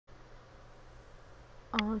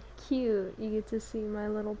Oh, cute. You get to see my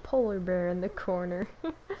little polar bear in the corner.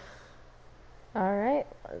 Alright,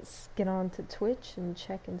 let's get on to Twitch and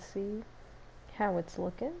check and see how it's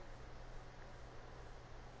looking.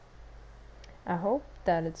 I hope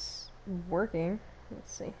that it's working.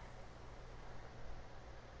 Let's see.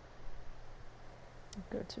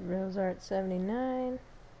 Go to Rosart79.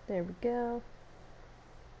 There we go.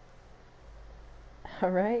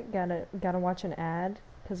 Alright, gotta watch an ad,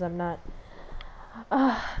 because I'm not...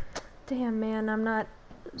 damn man, I'm not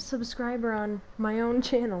a subscriber on my own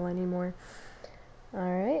channel anymore.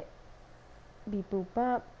 Alright. Beep boop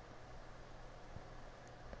bop.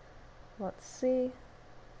 Let's see.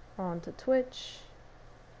 On to Twitch.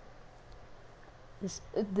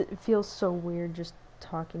 It feels so weird just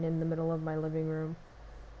talking in the middle of my living room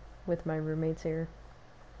with my roommates here.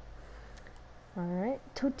 Alright.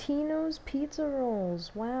 Totino's Pizza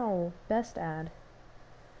Rolls. Wow. Best ad.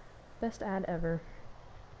 Best ad ever.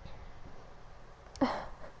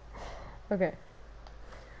 Okay.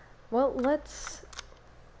 Well, let's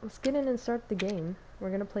get in and start the game. We're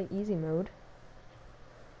gonna play easy mode.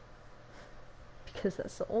 Because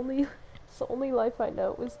that's the only life I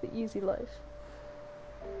know is the easy life.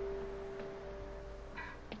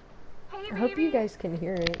 Hey, I hope you guys can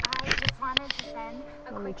hear it. I just wanted to send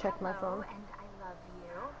a Let me check my phone. and I love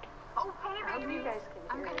you. Oh, hey, baby. I hope you guys can hear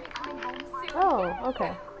I'm gonna be coming home soon. Oh,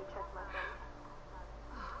 okay.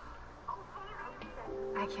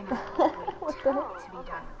 I cannot wait What the heck? to be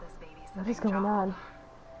done with this babysitting What is going job on?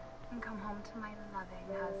 and come home to my loving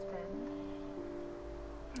husband.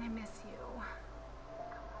 I miss you.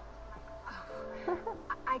 Oh,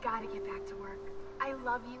 I gotta get back to work. I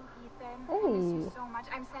love you, Ethan. I miss you so much.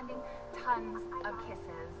 I'm sending tons of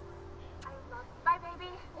kisses. Bye,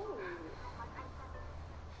 baby.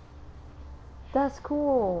 That's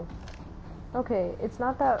cool. Okay, it's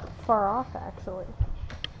not that far off actually.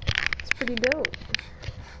 It's pretty dope.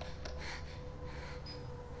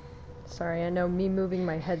 Sorry, I know me moving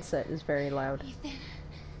my headset is very loud. Ethan.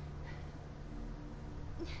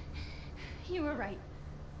 You were right.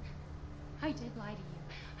 I did lie to you.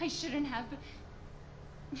 I shouldn't have.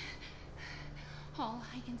 All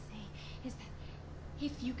I can say is that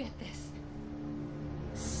if you get this...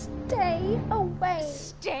 Stay away!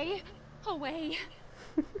 Stay away!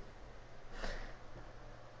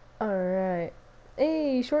 Alright.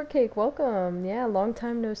 Hey, Shortcake, welcome! Yeah, long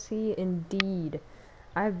time no see indeed.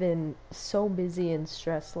 I've been so busy and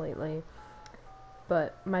stressed lately.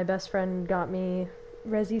 But my best friend got me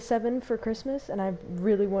Resi 7 for Christmas, and I'm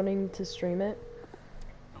really wanting to stream it.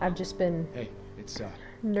 I've just been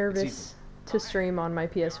nervous to stream on my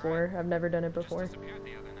PS4. I've never done it before.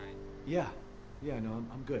 Yeah, no,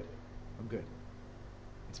 I'm good. I'm good.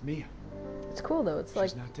 It's Mia. It's cool though. It's like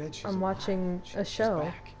She's not dead. She's I'm alive. watching a She's show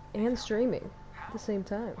back. and streaming at the same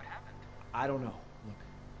time. I don't know. Look,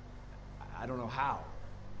 I don't know how,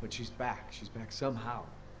 but she's back. She's back somehow.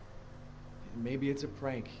 Maybe it's a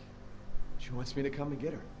prank. She wants me to come and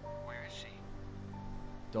get her. Where is she?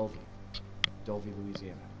 Dulvey,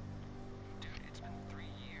 Louisiana. Dude, it's been 3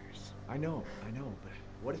 years. I know, but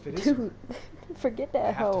what if it is? Dude, forget I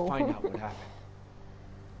that have hoe. to find out what happened.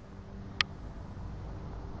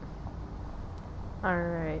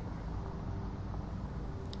 Alright.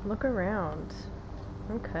 Look around.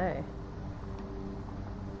 Okay.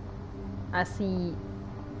 I see...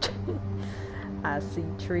 I see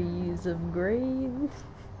trees of green.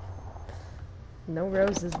 No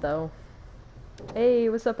roses, though. Hey,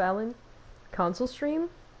 what's up, Alan? Console stream?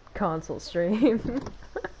 Console stream.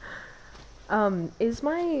 Is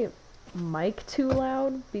my mic too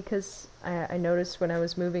loud? Because I noticed when I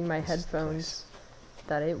was moving my headphones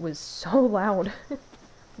that it was so loud.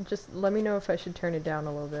 Just let me know if I should turn it down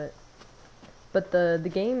a little bit. But the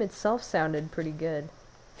game itself sounded pretty good.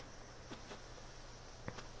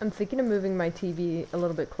 I'm thinking of moving my TV a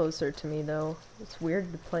little bit closer to me though. It's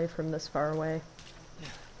weird to play from this far away.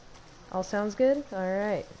 All sounds good?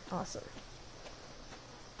 Alright, awesome.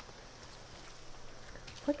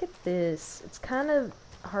 Look at this. It's kind of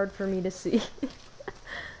hard for me to see.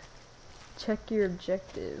 Check your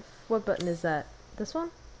objective. What button is that? This one?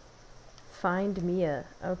 Find Mia.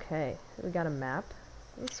 Okay, we got a map.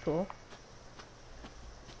 That's cool.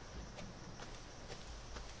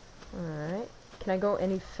 Alright. Can I go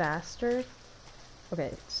any faster?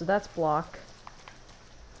 Okay, so that's block.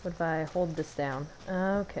 What if I hold this down?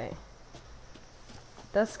 Okay.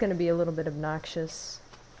 That's gonna be a little bit obnoxious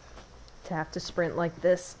to have to sprint like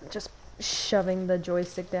this, just shoving the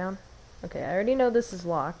joystick down. Okay, I already know this is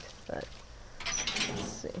locked, but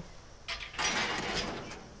let's see.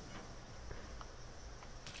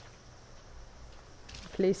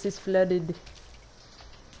 Place is flooded.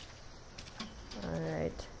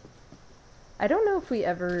 I don't know if we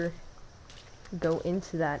ever go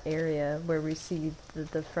into that area where we see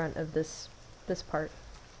the front of this part.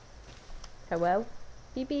 Hello?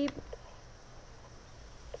 Beep beep.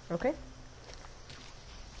 Okay.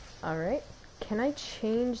 Alright. Can I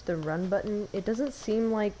change the run button? It doesn't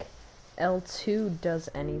seem like L2 does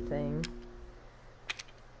anything.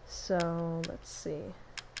 So, let's see.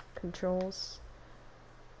 Controls.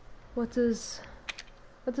 What does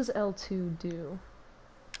L2 do?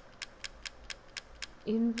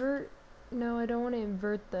 Invert? No, I don't want to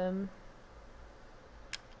invert them.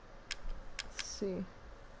 Let's see.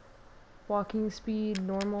 Walking speed,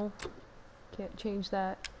 normal. Can't change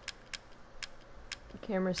that.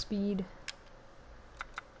 Camera speed.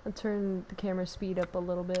 I'll turn the camera speed up a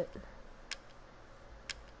little bit.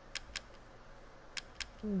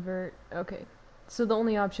 Invert. Okay. So the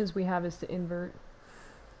only options we have is to invert.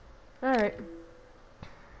 Alright.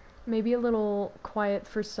 Maybe a little quiet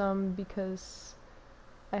for some because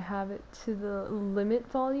I have it to the limit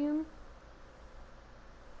volume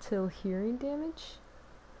till hearing damage.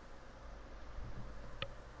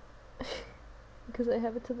 Because I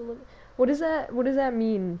have it to the limit. What does that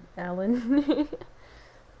mean, Alan?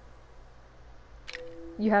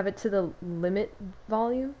 You have it to the limit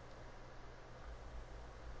volume?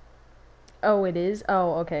 Oh, it is?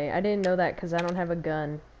 Oh, okay. I didn't know that because I don't have a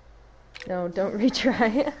gun. No, don't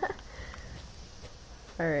retry.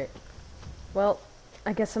 Alright. Well,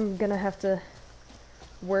 I guess I'm gonna have to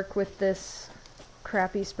work with this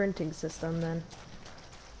crappy sprinting system then.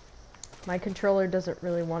 My controller doesn't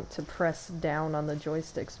really want to press down on the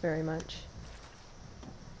joysticks very much.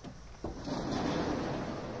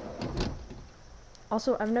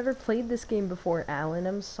 Also, I've never played this game before, Alan.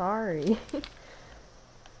 I'm sorry.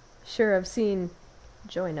 Sure, I've seen...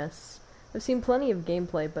 Join us. I've seen plenty of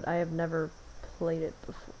gameplay, but I have never played it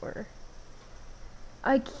before.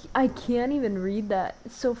 I can't even read that.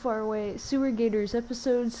 It's so far away. Sewer Gators,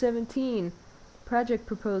 episode 17. Project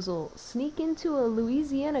proposal. Sneak into a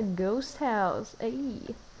Louisiana ghost house.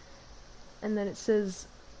 Ayy. And then it says,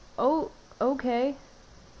 oh, okay.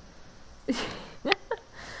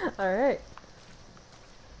 Alright.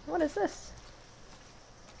 What is this?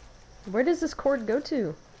 Where does this cord go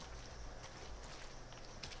to?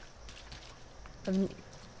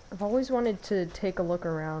 I've always wanted to take a look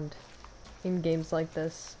around in games like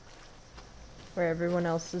this, where everyone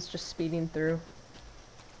else is just speeding through.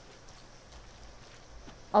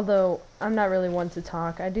 Although, I'm not really one to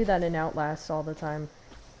talk. I do that in Outlast all the time.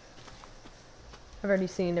 I've already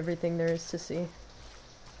seen everything there is to see.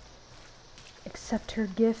 Accept her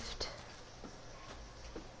gift.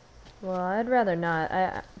 Well, I'd rather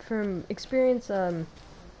not. From experience,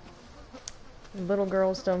 little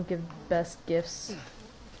girls don't give best gifts.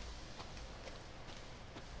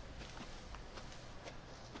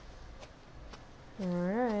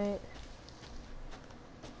 Alright.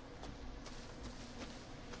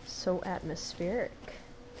 So atmospheric.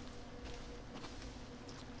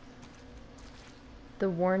 The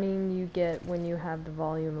warning you get when you have the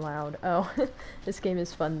volume loud. Oh, this game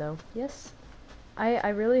is fun though. Yes, I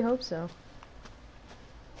really hope so.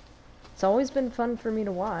 It's always been fun for me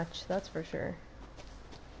to watch, that's for sure.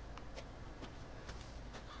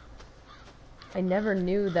 I never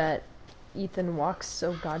knew that Ethan walks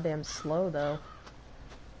so goddamn slow though.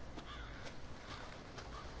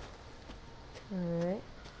 Alright.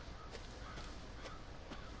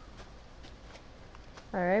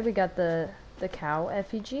 Alright, we got the cow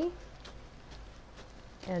effigy.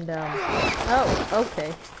 And, oh,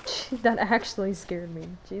 okay. That actually scared me.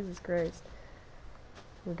 Jesus Christ.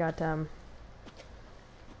 We got,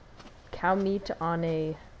 cow meat on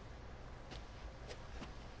a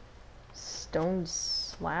stone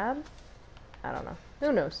slab? I don't know.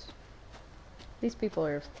 Who knows? These people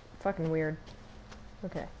are fucking weird.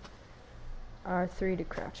 Okay. R3 to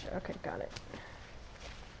crouch. Okay, got it.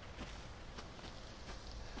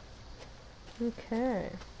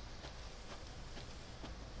 Okay.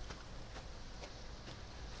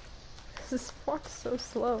 This walks so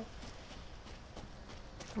slow.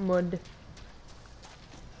 Mud.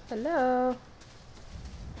 Hello.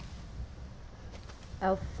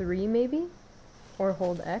 L3 maybe? Or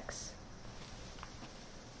hold X?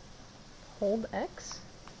 Hold X?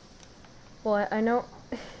 Well, I know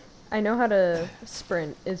I know how to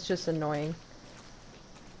sprint. It's just annoying.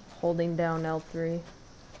 Holding down L3.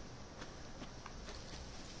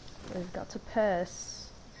 We've got to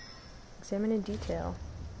pass. Examine in detail.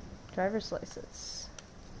 Driver's license.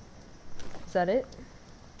 Is that it?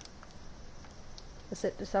 That's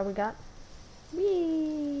it? That's all we got?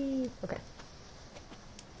 Whee! Okay.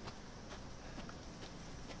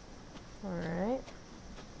 Alright.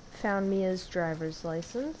 Found Mia's driver's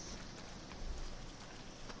license.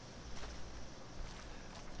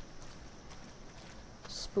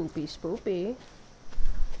 Spoopy spoopy.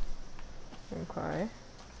 Okay.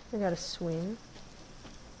 I got a swing.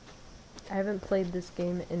 I haven't played this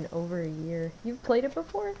game in over a year. You've played it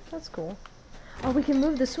before? That's cool. Oh, we can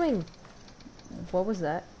move the swing! What was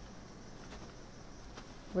that?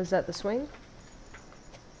 Was that the swing?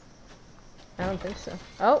 I don't think so.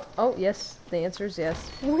 Oh, oh, yes. The answer is yes.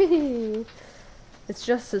 Whee! It's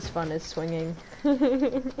just as fun as swinging.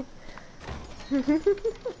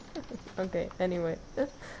 Okay, anyway.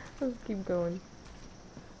 Let's keep going.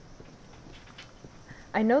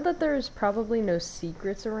 I know that there's probably no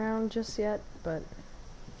secrets around just yet, but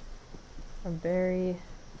I'm very...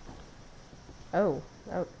 Oh,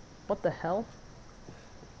 what the hell?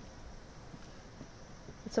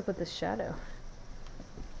 What's up with this shadow?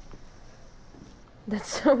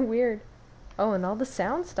 That's so weird. Oh, and all the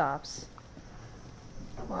sound stops.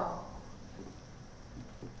 Whoa.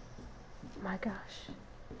 My gosh.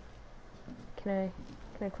 Can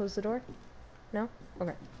I close the door? No?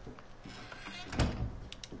 Okay.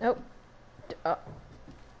 Oh.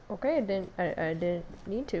 Okay, I didn't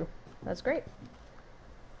need to. That's great.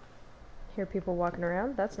 Hear people walking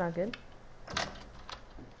around. That's not good.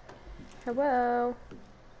 Hello.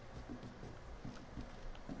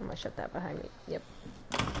 I'm gonna shut that behind me. Yep.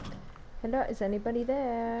 Hello, is anybody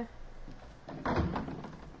there?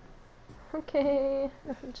 Okay,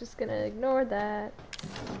 I'm just gonna ignore that.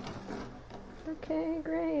 Okay,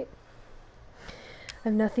 great. I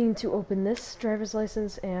have nothing to open this driver's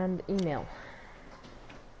license and email.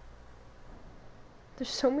 There's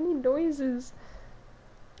so many noises.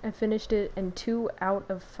 I finished it in 2 out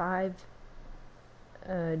of 5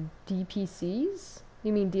 DPCs?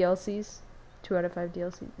 You mean DLCs? 2 out of 5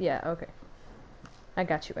 DLCs? Yeah, okay. I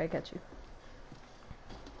got you, I got you.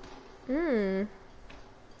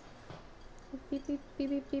 Beep, beep, beep,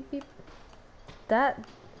 beep, beep, beep. That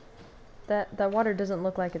water doesn't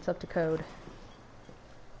look like it's up to code.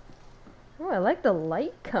 Oh, I like the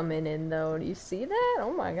light coming in though. Do you see that?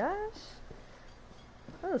 Oh my gosh.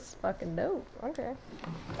 That was fucking dope. Okay.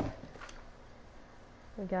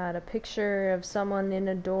 We got a picture of someone in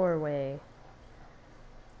a doorway.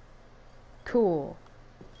 Cool.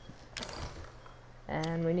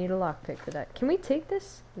 And we need a lockpick for that. Can we take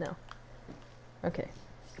this? No. Okay.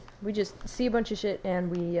 We just see a bunch of shit and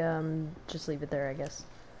we just leave it there, I guess.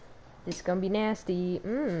 This is gonna be nasty.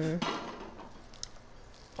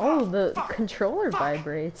 Oh, the controller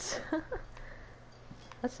vibrates.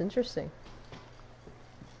 That's interesting.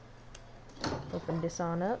 Open this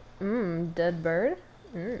on up. Dead bird.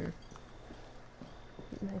 My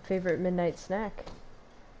favorite midnight snack.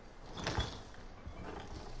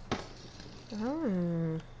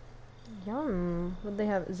 Yum. What do they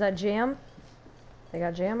have? Is that jam? They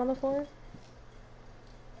got jam on the floor?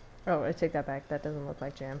 Oh, I take that back. That doesn't look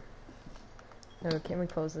like jam. No, can we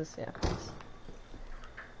close this? Yeah, please.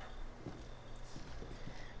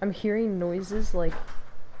 I'm hearing noises like...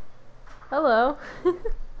 Hello!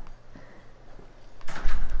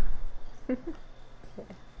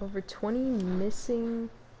 Over 20 missing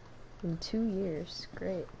in 2 years.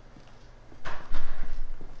 Great.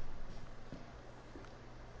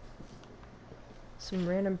 Some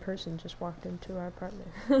random person just walked into our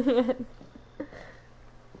apartment.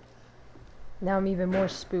 Now I'm even more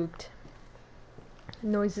spooked.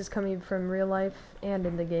 Noises coming from real life and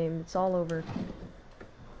in the game. It's all over.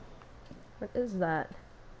 What is that?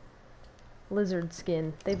 Lizard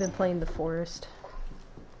skin. They've been playing the forest.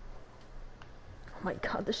 Oh my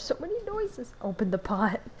god, there's so many noises. Open the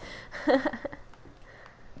pot.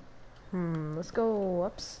 Let's go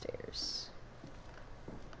upstairs.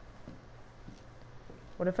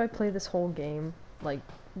 What if I play this whole game, like,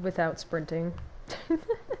 without sprinting?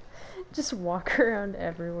 Just walk around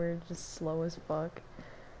everywhere, just slow as fuck.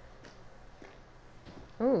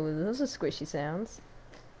 Oh, those are squishy sounds.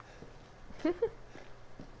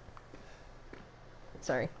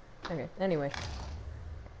 Sorry. Okay, anyway.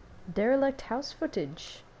 Derelict house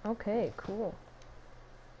footage. Okay, cool.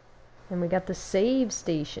 And we got the save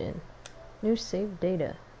station. New save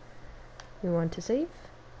data. You want to save?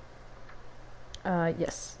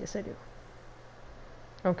 Yes. Yes, I do.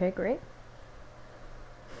 Okay, great.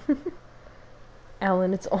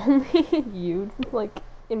 Alan, it's only you, like,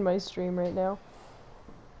 in my stream right now.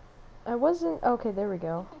 I wasn't... Okay, there we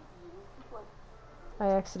go. I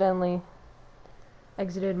accidentally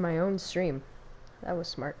exited my own stream. That was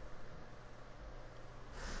smart.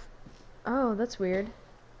 Oh, that's weird.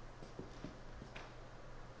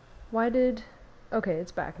 Why did... Okay,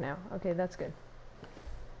 it's back now. Okay, that's good.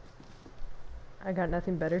 I got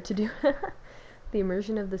nothing better to do. The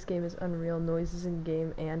immersion of this game is unreal. Noises in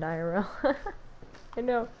game and IRL. I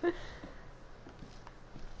know.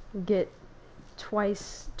 Get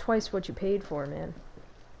twice what you paid for, man.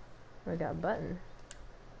 I got a button.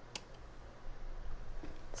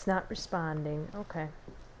 It's not responding. Okay.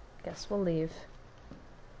 Guess we'll leave.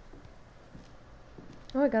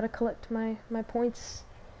 Oh, I gotta collect my points.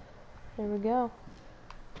 There we go.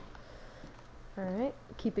 Alright,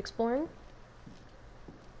 keep exploring.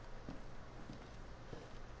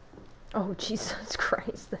 Oh, Jesus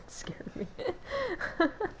Christ, that scared me.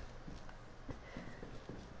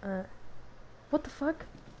 What the fuck?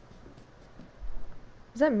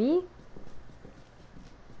 Is that me?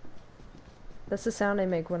 That's the sound I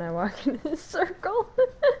make when I walk in a circle.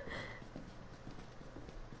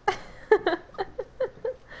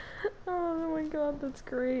 Oh my god, that's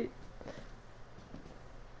great.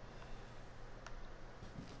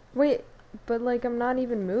 Wait, but like I'm not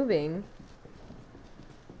even moving.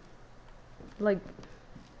 Like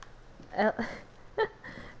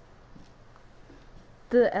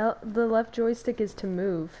the left joystick is to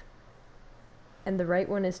move and the right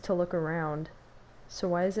one is to look around. So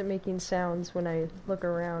why is it making sounds when I look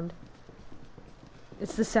around?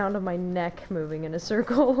 It's the sound of my neck moving in a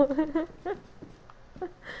circle.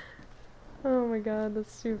 Oh my god,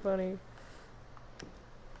 that's too funny.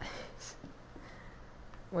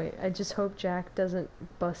 Wait, I just hope Jack doesn't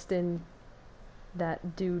bust in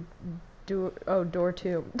that door 2.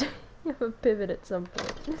 You have a pivot at some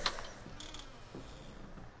point.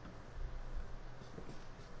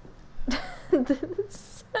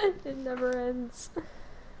 It never ends.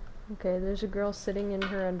 Okay, there's a girl sitting in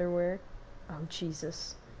her underwear. Oh,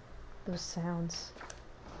 Jesus. Those sounds.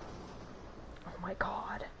 Oh my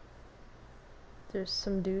god. There's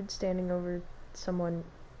some dude standing over someone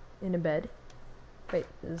in a bed. Wait,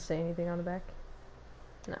 does it say anything on the back?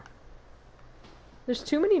 No. There's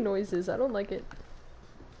too many noises. I don't like it.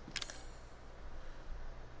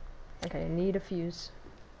 Okay, I need a fuse.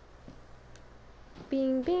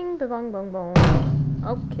 Bing, bing, ba-bong, bong, bong.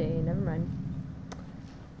 Okay, never mind.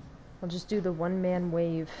 I'll just do the one-man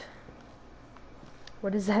wave.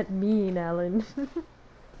 What does that mean, Alan?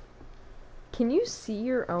 Can you see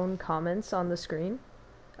your own comments on the screen?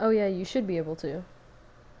 Oh yeah, you should be able to.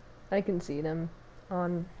 I can see them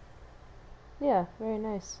on... Yeah, very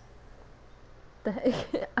nice. The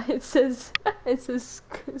heck? It says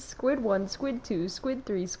Squid 1, Squid 2, Squid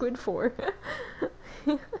 3, Squid 4.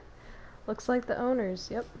 Looks like the owners,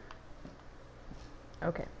 yep.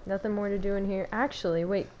 Okay, nothing more to do in here. Actually,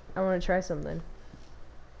 wait, I want to try something.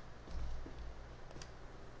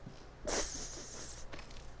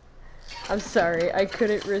 I'm sorry, I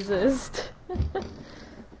couldn't resist.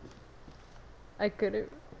 I couldn't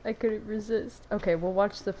resist. Okay, we'll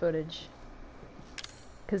watch the footage.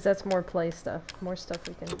 Cause that's more play stuff. More stuff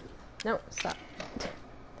we can... No, stop.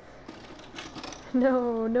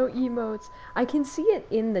 No emotes. I can see it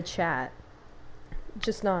in the chat.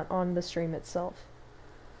 Just not on the stream itself.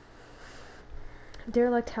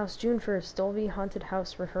 Derelict House, June 1st, Dolby Haunted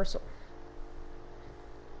House Rehearsal.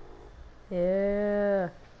 Yeah.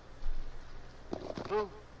 Boo.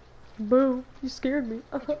 Boo, you scared me.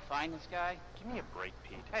 Did you find this guy? Give me a break,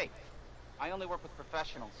 Pete. Hey, I only work with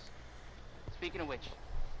professionals. Speaking of which,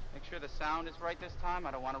 make sure the sound is right this time.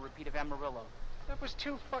 I don't want a repeat of Amarillo. That was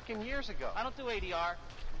 2 fucking years ago. I don't do ADR.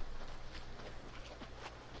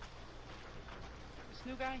 This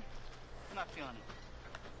new guy? I'm not feeling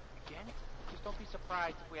it. Again? Just don't be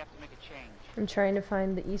surprised if we have to make a change. I'm trying to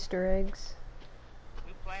find the Easter eggs.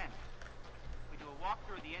 New plan. We do a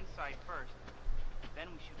walkthrough of the inside first, then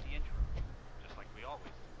we shoot the intro. Just like we always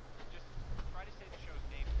do. Just try to say the show's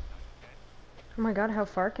name this time, okay? Oh my god, how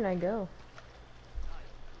far can I go?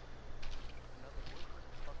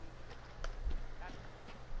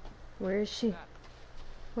 Where is she?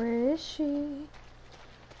 Where is she?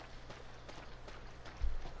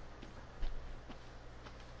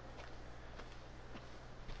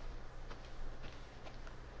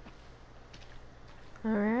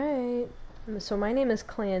 Alright. So my name is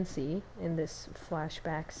Clancy in this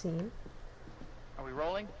flashback scene. Are we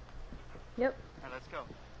rolling? Yep. Alright, let's go.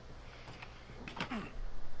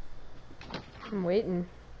 I'm waiting.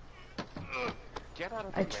 Get out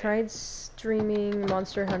of the I way. tried streaming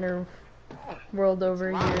Monster Hunter World over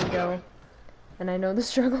a year ago, and I know the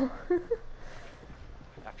struggle.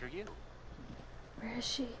 After you. Where is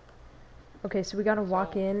she? Okay, so we gotta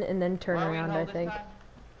walk in and then turn Why are we around, home I this think. time?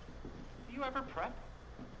 Do you ever prep?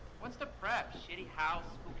 What's the prep? Shitty house,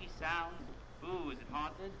 spooky sounds? Ooh, is it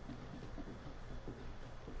haunted?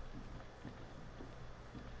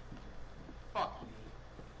 Fuck me.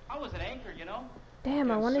 I was an anchor you know? Damn,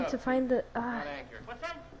 I Yes, wanted sir. to find the... Not anchored. What's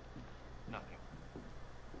that? Nothing.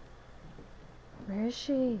 Where is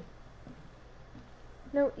she?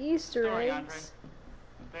 No Easter Story, Andre. eggs.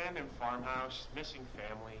 Abandoned farmhouse, missing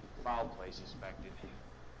family, foul play suspected.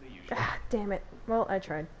 The usual. Ah, damn it. Well, I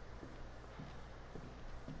tried.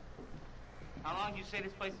 How long do you say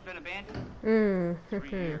this place has been abandoned? 3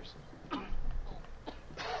 years.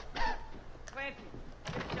 Clancy,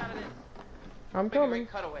 get a shot of this. I'm Figure coming.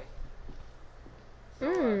 eight cutaway.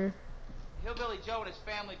 Hillbilly Joe and his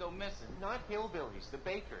family go missing. Not hillbillies, the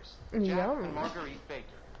Bakers. Yum. Jack and Marguerite Baker.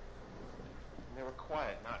 And they were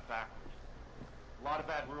quiet, not backward. A lot of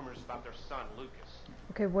bad rumors about their son, Lucas.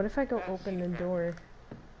 Okay, what if I go open the door?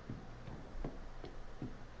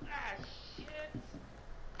 Ah, shit.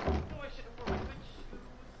 I knew I should have worn my good shoes.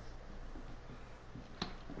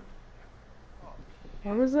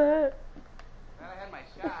 What was that? Glad I had my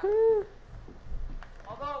shot.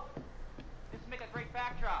 Although, this would make a great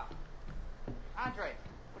backdrop. Andre,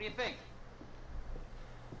 what do you think?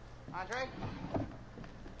 Andre?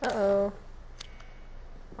 Uh-oh.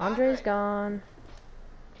 Andre's Andre. gone.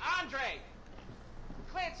 Andre!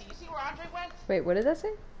 Clancy, you see where Andre went? Wait, what did that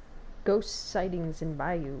say? Ghost sightings in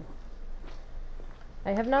Bayou.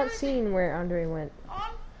 I have not seen where Andre went.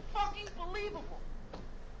 Unfucking believable.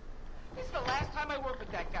 This is the last time I work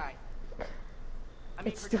with that guy. I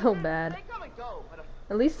mean, It's still producers, bad. They come and go, but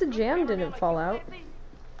At least the jam cameraman didn't like fall you, out. Clancy,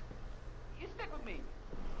 you stick with me.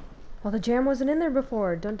 Well, the jam wasn't in there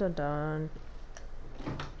before. Dun dun dun.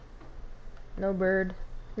 No bird.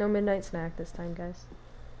 No midnight snack this time, guys.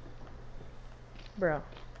 Bro.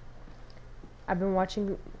 I've been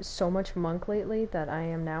watching so much Monk lately that I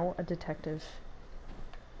am now a detective.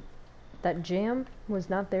 That jam was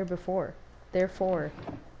not there before. Therefore,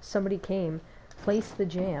 somebody came, placed the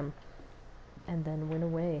jam, and then went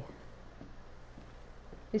away.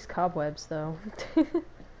 These cobwebs, though.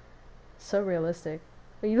 So realistic.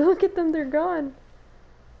 When you look at them, they're gone.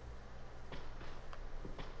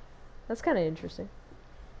 That's kind of interesting.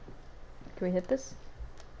 Can we hit this?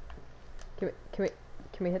 Can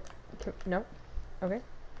we hit? No? Okay.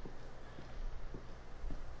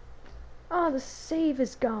 Oh, the save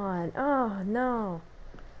is gone. Oh, no.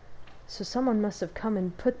 So someone must have come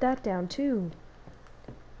and put that down, too.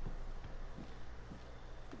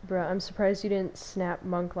 Bruh, I'm surprised you didn't snap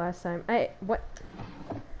Monk last time. What?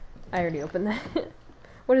 I already opened that.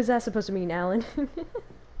 What is that supposed to mean, Alan?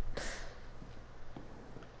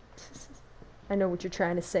 I know what you're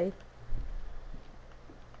trying to say.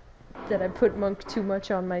 That I put Monk too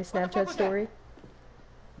much on my Snapchat story.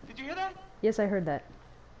 Did you hear that? Yes, I heard that.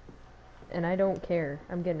 And I don't care.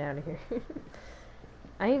 I'm getting out of here.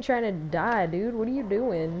 I ain't trying to die, dude. What are you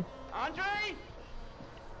doing? Andre?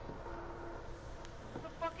 Where the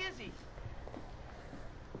fuck is he?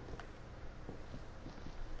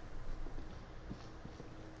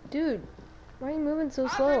 Dude, why are you moving so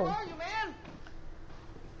Andre, slow? where are you, man?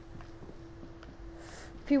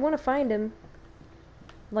 If you want to find him,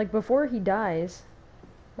 like before he dies,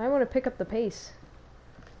 might want to pick up the pace.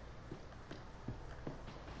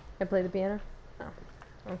 I play the piano? Oh,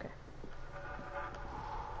 okay.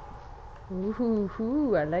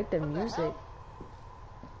 Ooh, I like the music.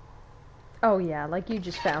 Oh yeah, like you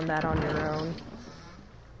just found that on your own.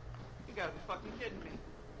 You gotta be fucking kidding me.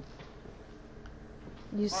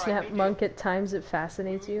 You All right, snap new deal. Monk at times it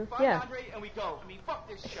fascinates you? Find Yeah. Andre and we go. I mean, fuck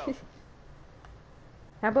this show.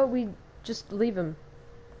 How about we just leave him?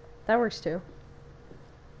 That works too.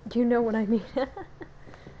 You know what I mean?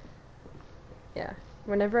 Yeah.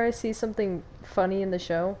 Whenever I see something funny in the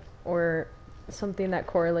show, or something that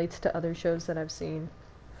correlates to other shows that I've seen,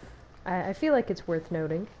 I feel like it's worth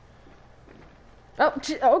noting. Oh,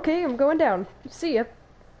 okay, I'm going down. See ya.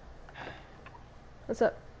 What's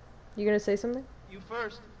up? You gonna say something? You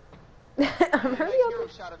first. I'm hurry Hero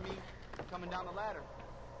up. shot of me coming down the ladder.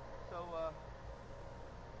 So,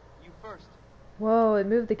 you first. Whoa, it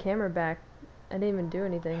moved the camera back. I didn't even do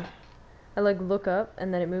anything. I like look up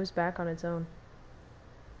and then it moves back on its own.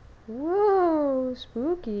 Whoa,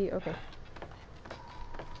 spooky. Okay.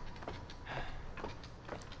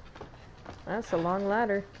 That's a long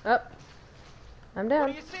ladder. Up. I'm What down.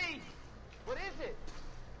 do you see? What is it?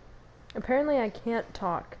 Apparently I can't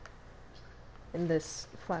talk in this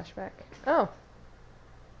flashback. Oh.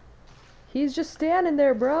 He's just standing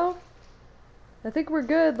there, bro. I think we're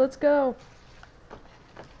good. Let's go.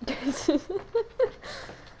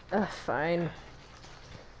 Fine.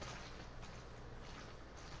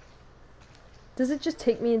 Does it just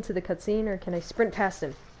take me into the cutscene, or can I sprint past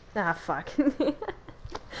him? Ah, fuck.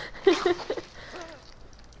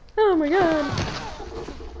 Oh my god.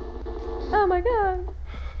 Oh my god.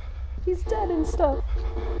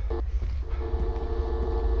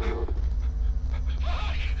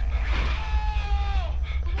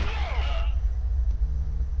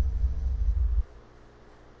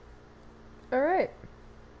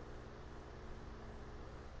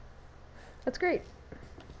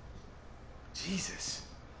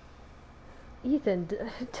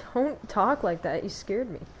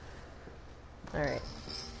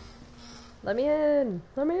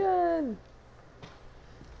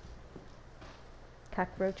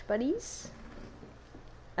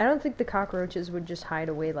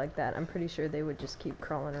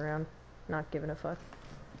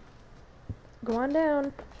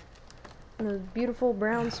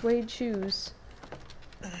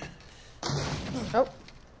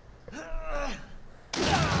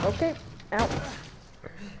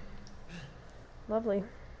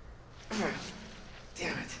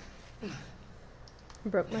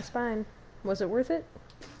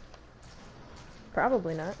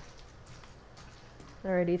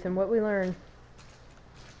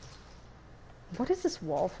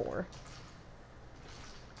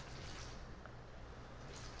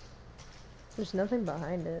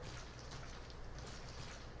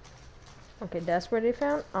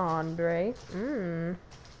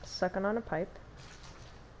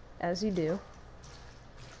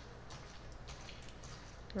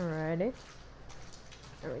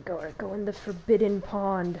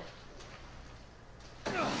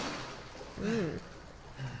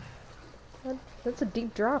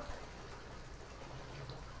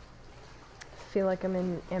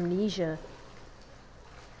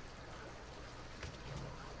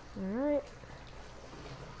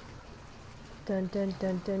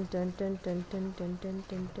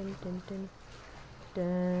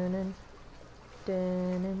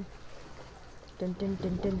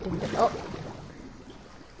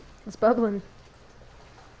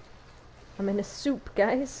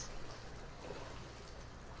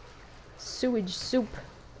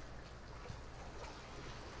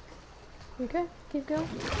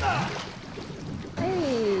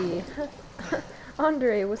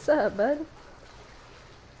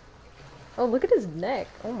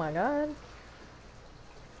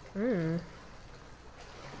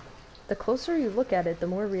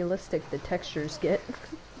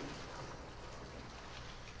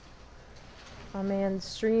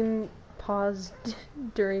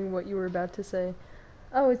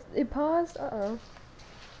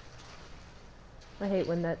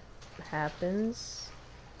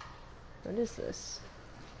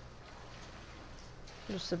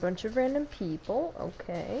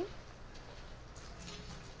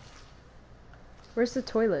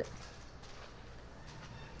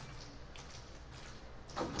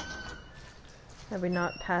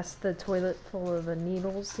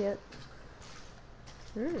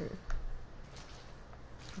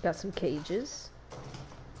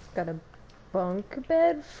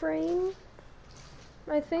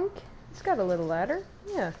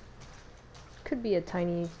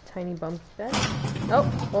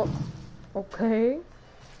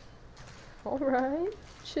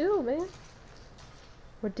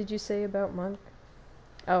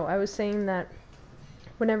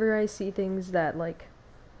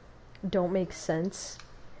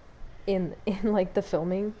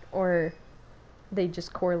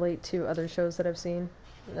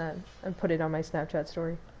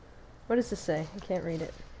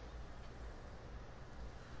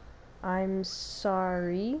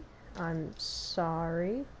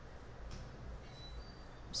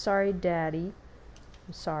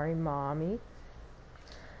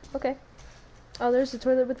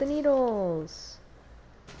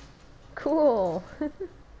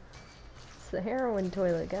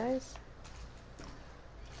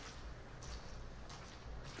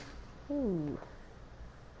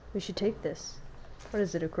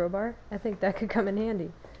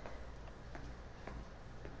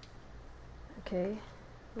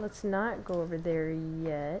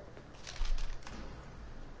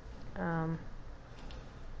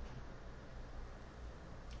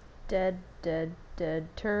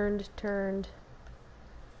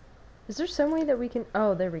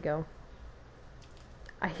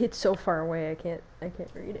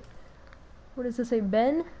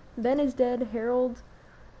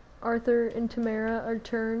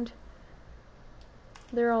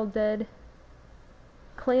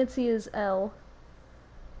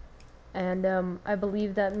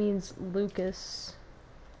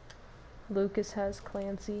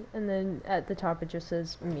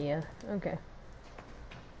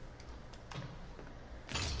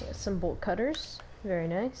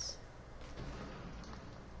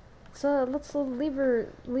 let's leave her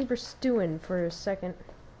stewing for a second.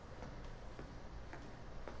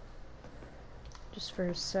 Just for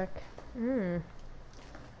a sec.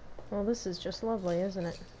 Well, this is just lovely, isn't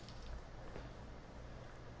it?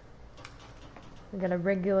 We got a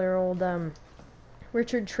regular old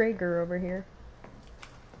Richard Traeger over here.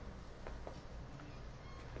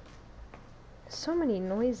 So many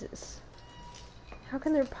noises. How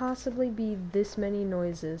can there possibly be this many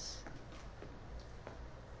noises?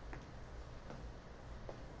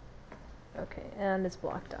 Okay, and it's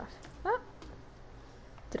blocked off. Ah!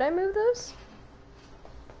 Did I move those?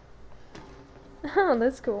 Oh,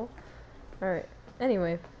 that's cool. Alright,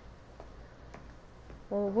 anyway.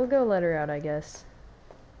 Well, we'll go let her out, I guess.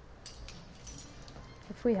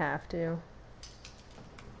 If we have to.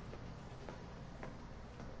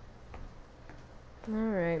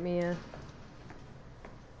 Alright, Mia.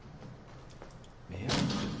 Mia?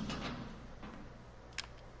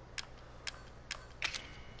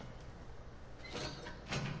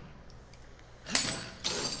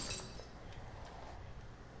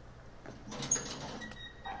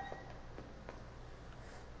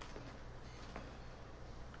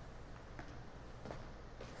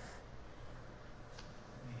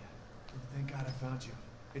 Thank God I found you.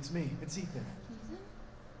 It's me. It's Ethan.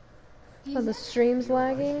 Ethan? Oh, the stream's You're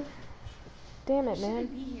lagging? right. Damn it, You man.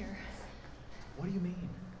 shouldn't be here. What do you mean?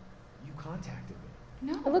 You contacted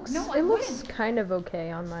me. No, It looks no, I it looks wouldn't. kind of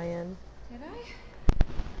okay on my end. Did I?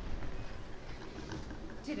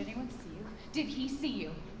 Did anyone see you? Did he see you?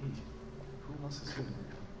 Hey, who else is here?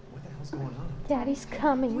 What the hell's going on? Daddy's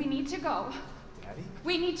coming. We need to go. Daddy?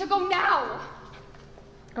 We need to go now!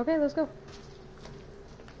 Okay, let's go.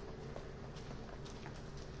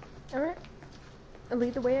 Alright. I'll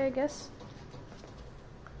lead the way, I guess.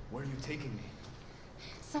 Where are you taking me?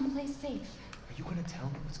 Someplace safe. Are you gonna tell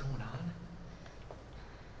me what's going on?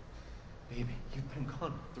 Baby, you've been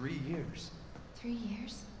gone 3 years. 3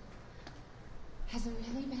 years? Has it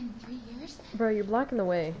really been 3 years? Bro, you're blocking the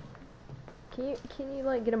way. Can you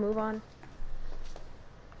like get a move on?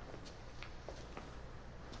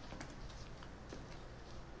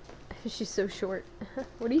 She's so short.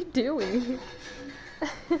 What are you doing?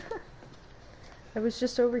 I was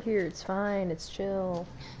just over here. It's fine. It's chill.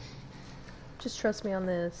 Just trust me on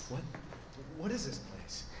this. What is this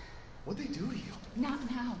place? What'd they do to you? Not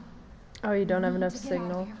now. Oh, you don't have need enough to get out of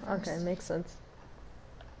signal? here Okay, first. makes sense.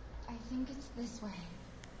 I think it's this way.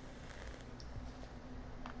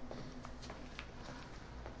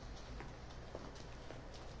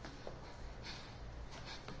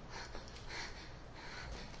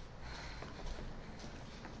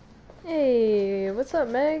 Hey, what's up,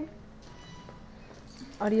 Meg?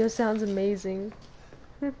 Audio sounds amazing.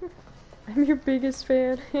 I'm your biggest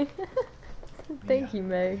fan. Thank you,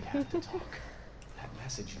 Meg. We have to talk. That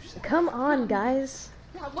message you sent. Come on, guys.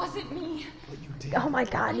 That wasn't me. But you did. Oh my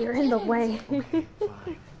god, you're in the way. Okay,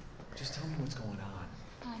 fine. Just tell me what's going on.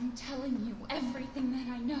 I'm telling you everything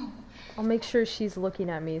that I know. I'll make sure she's looking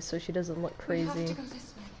at me so she doesn't look We have crazy. to go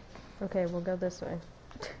this way. Okay, we'll go this way.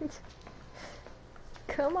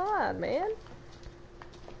 Come on, man.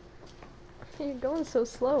 You're going so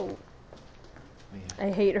slow. Mia,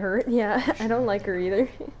 I hate her. Yeah, I don't like her either.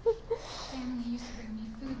 Family used to bring me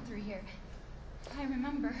food through here. I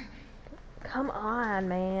remember. Come on,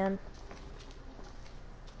 man.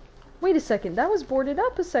 Wait a second, that was boarded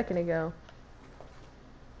up a second ago.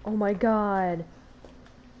 Oh my god.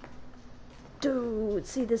 Dude,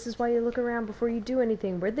 see, this is why you look around before you do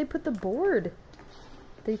anything. Where'd they put the board?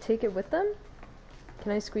 They take it with them?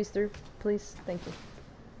 Can I squeeze through, please? Thank you.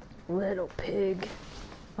 Little pig.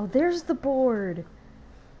 Oh, there's the board.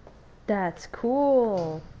 That's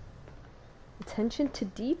cool. Attention to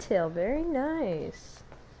detail, very nice.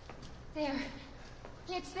 There.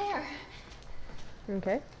 It's there.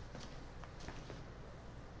 Okay.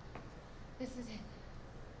 This is it.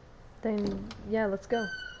 Then, yeah, let's go.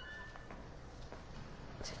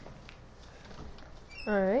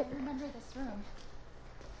 Alright. I remember this room.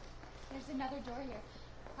 There's another door here.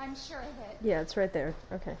 I'm sure of it. Yeah, it's right there.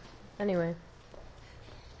 Okay. Anyway.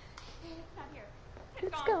 It's not here.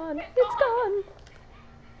 It's gone. It's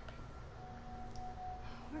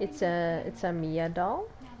gone. It's a Mia doll.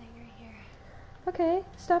 Now that you're here. Okay,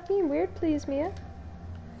 stop being weird, please, Mia.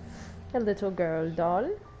 A little girl doll.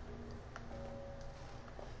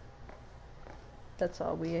 That's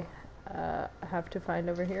all we have to find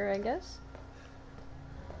over here, I guess.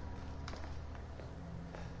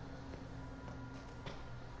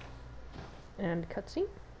 And cutscene.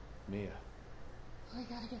 Mia, We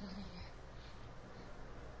gotta get out of here.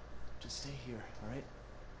 just stay here, alright?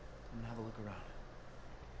 I'm gonna have a look around.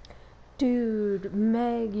 Dude,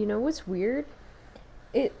 Meg, you know what's weird?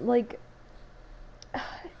 It, like,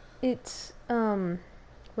 it's,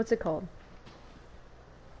 what's it called?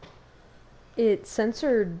 It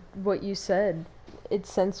censored what you said. It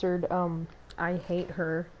censored, I hate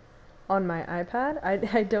her on my iPad.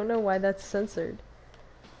 I don't know why that's censored.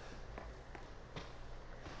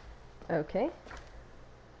 Okay.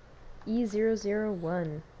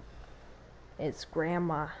 E001. It's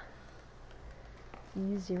Grandma.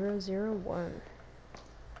 E001.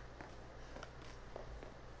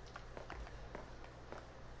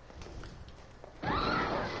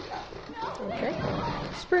 Okay.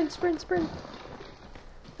 Sprint, sprint, sprint.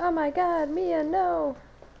 Oh my god, Mia, no!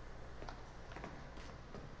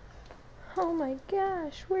 Oh my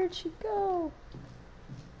gosh, where'd she go?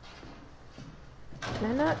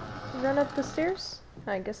 Can I not run up the stairs?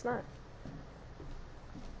 I guess not.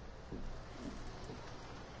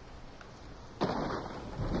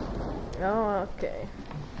 Oh, okay.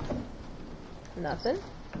 Nothing.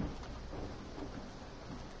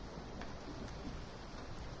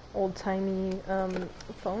 Old-timey,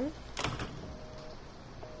 phone.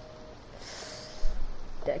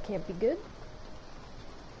 That can't be good.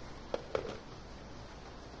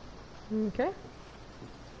 Okay.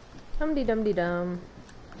 Dum-de-dum-de-dum.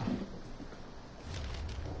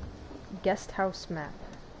 Guest house map.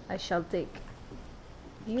 I shall take.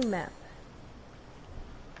 View map.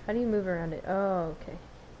 How do you move around it? Oh, okay.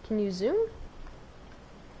 Can you zoom?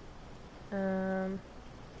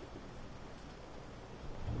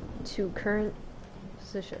 To current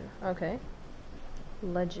position. Okay.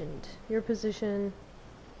 Legend. Your position.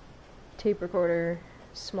 Tape recorder.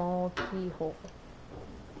 Small keyhole.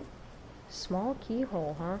 Small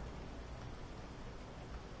keyhole, huh?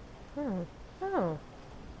 Oh. Oh.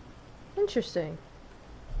 Interesting.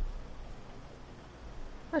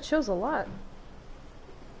 That shows a lot.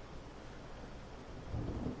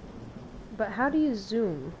 But how do you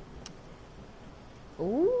zoom?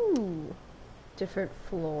 Ooh. Different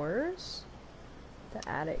floors. The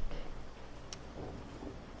attic.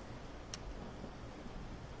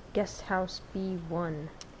 Guest house B1.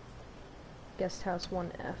 Guest house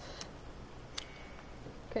 1F.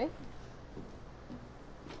 Okay.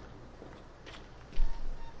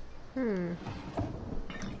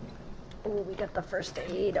 Oh, we got the first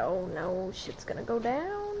aid. Oh no, shit's gonna go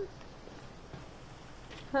down.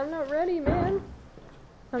 I'm not ready, man.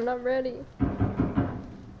 I'm not ready.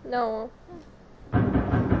 No.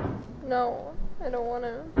 No, I don't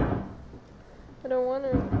wanna. I don't wanna.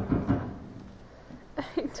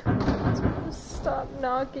 I don't want to stop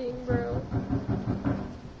knocking, bro.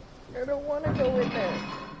 I don't wanna go in there.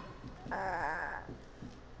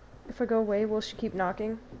 If I go away, will she keep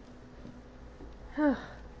knocking?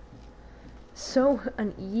 So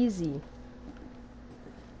uneasy.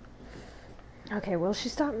 Okay, well, she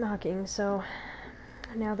stopped knocking, so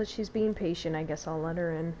now that she's being patient, I guess I'll let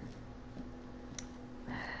her in.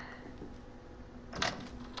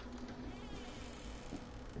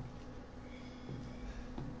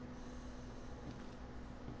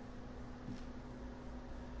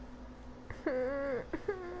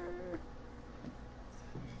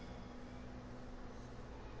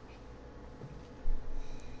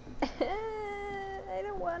 I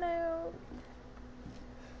don't want to.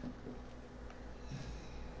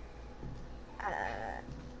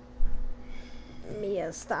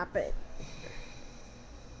 Mia, stop it.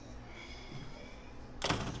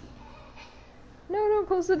 No, don't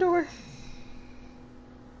close the door.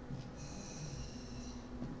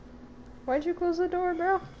 Why'd you close the door,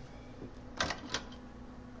 bro?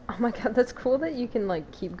 Oh my god, that's cool that you can,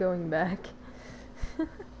 like, keep going back.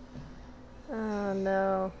 Oh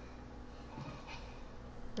no.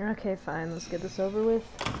 Okay, fine, let's get this over with.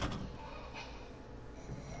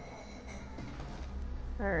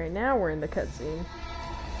 Alright, now we're in the cutscene.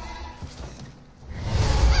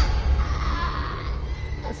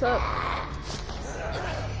 What's up?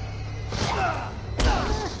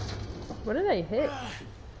 What did I hit?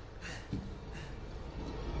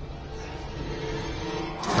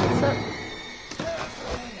 What's up?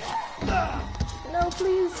 No,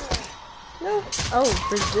 please. No. Oh,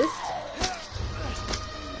 resist?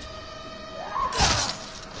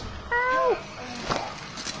 Ow!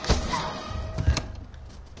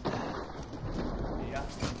 Yeah.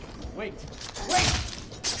 Wait! Wait!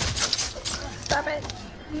 Stop it!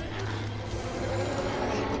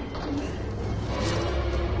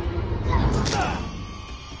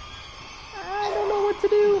 I don't know what to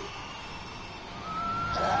do.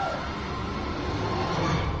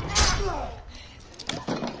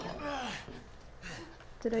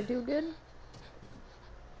 Did I do good?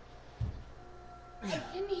 I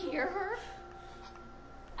can hear her.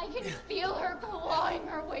 can feel her clawing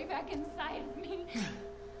her way back inside of me.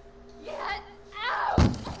 Get out!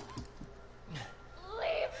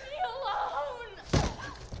 Leave me alone!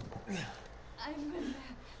 I've been bad.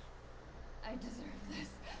 I deserve this.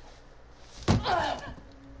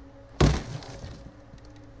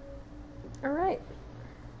 All right.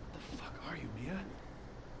 What the fuck are you, Mia?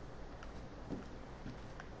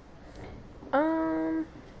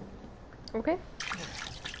 Okay.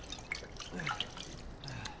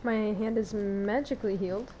 My hand is magically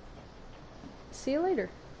healed. See you later.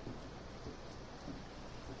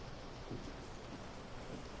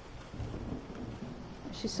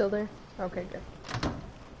 Is she still there? Okay, good.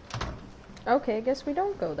 Okay, I guess we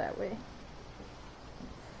don't go that way.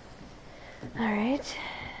 Alright.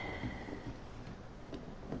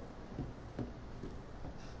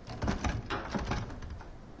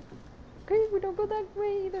 Okay, we don't go that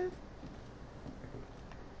way either.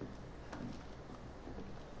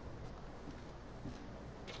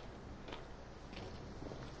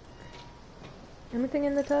 Anything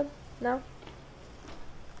in the tub? No?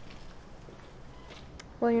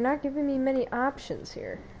 Well, you're not giving me many options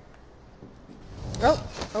here. Oh,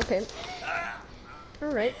 okay.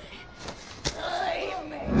 Alright.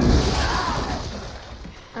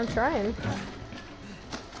 I'm trying.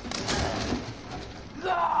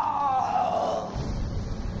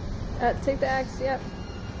 Take the axe, yep.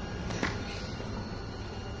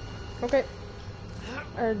 Okay.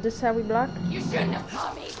 This is how we block? You shouldn't have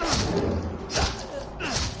caught me.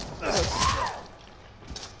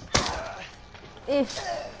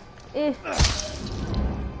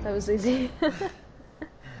 That was easy.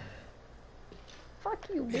 Fuck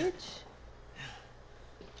you, bitch.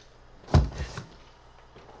 Can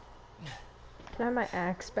I have my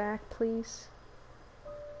axe back, please?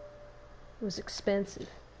 It was expensive.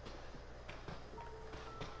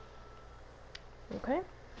 Okay.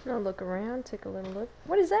 I'll look around, take a little look.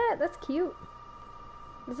 What is that? That's cute.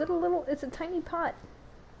 Is it a little... It's a tiny pot.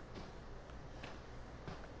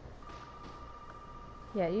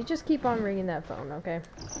 Yeah, you just keep on ringing that phone, okay?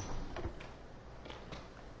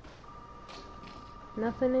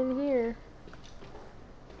 Nothing in here.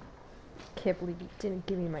 Can't believe you didn't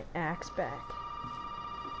give me my axe back.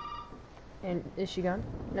 And is she gone?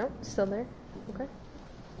 Nope, still there. Okay.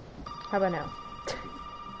 How about now?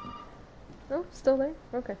 Oh, still there?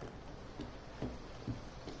 Okay.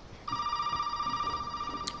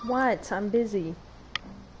 What? I'm busy.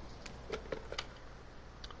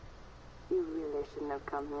 You really shouldn't have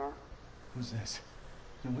come here. Who's this?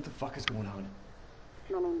 And what the fuck is going on?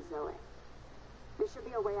 My name's Zoe. There should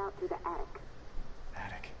be a way out through the attic.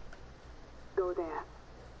 Attic. Go there.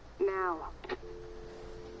 Now.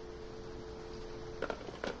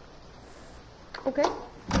 Okay.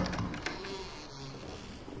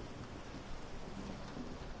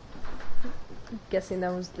 I'm guessing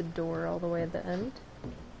that was the door all the way at the end.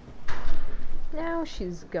 Now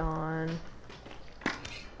she's gone.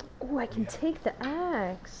 Oh, I can take the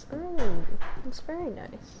axe. Oh, that's very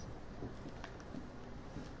nice.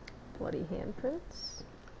 Bloody handprints.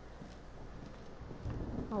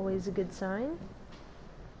 Always a good sign.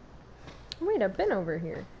 Wait, I've been over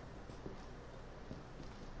here.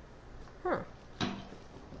 Huh.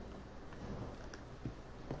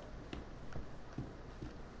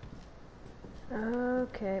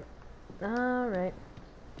 Okay. Alright.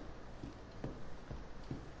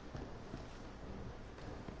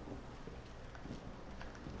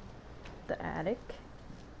 The attic.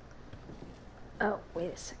 Oh,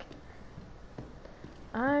 wait a second.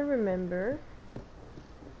 I remember.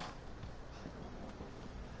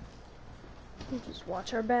 Just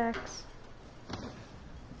watch our backs.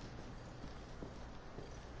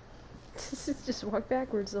 Just walk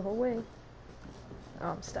backwards the whole way. Oh,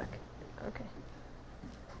 I'm stuck. Okay.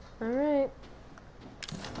 Alright.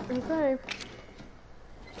 Okay.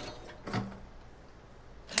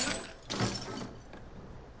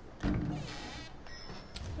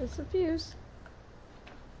 There's the fuse.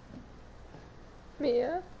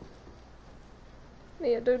 Mia?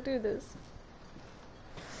 Mia, don't do this.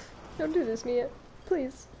 Don't do this, Mia.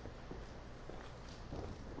 Please.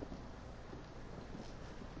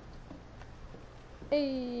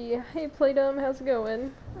 Hey Playdom, how's it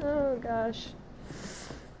going? Oh gosh.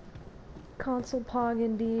 Console pog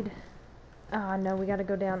indeed. Ah, no, we gotta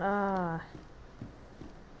go down. I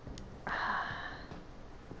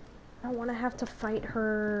don't want to have to fight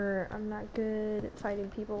her. I'm not good at fighting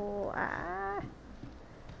people.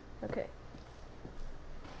 Okay.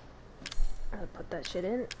 I'll put that shit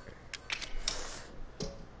in.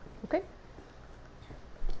 Okay.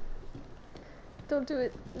 Don't do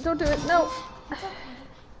it. Don't do it. No! It's okay.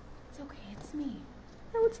 It's okay. It's me.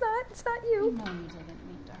 No, it's not. It's not You you. know you didn't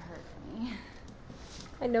mean to hurt me.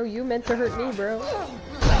 I know you meant to hurt me, bro. Have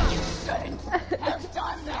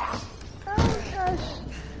done that. Oh, gosh.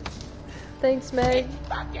 Thanks, Meg.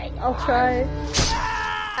 I'll try.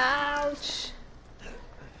 Ouch.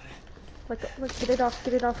 Look, get it off,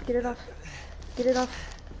 get it off, get it off. Get it off.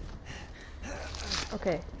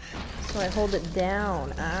 Okay. So I hold it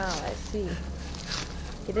down. Ow, I see.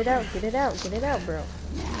 Get it out, get it out, get it out, bro.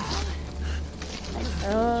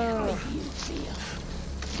 Oh.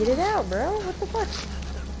 Get it out, bro. What the fuck?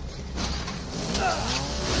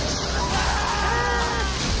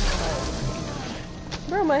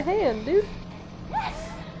 Bro, my hand, dude.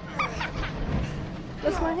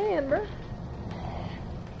 That's my hand, bro.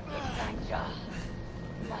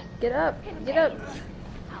 Get up, get up.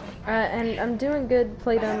 And I'm doing good,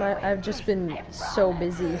 Playdom. I've just been so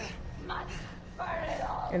busy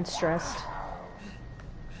and stressed.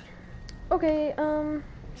 Okay,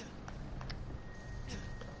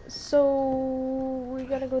 so we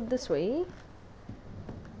gotta go this way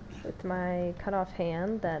with my cut off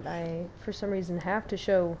hand that I, for some reason, have to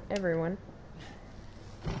show everyone.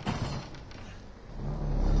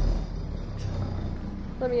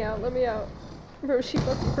 Let me out, let me out. Bro, she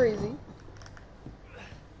fucking crazy.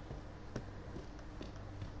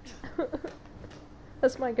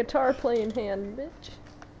 That's my guitar playing hand, bitch.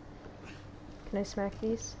 Can I smack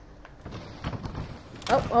these?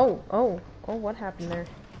 Oh, what happened there?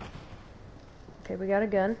 Okay, we got a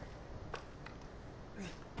gun.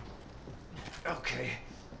 Okay,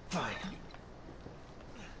 fine.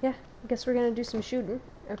 Yeah, I guess we're gonna do some shooting.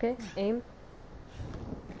 Okay, aim.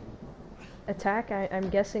 Attack, I'm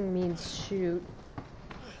guessing means shoot.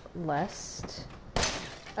 Lest.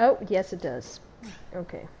 Oh, yes it does.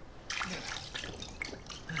 Okay.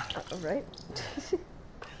 Alright.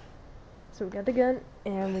 So we got the gun,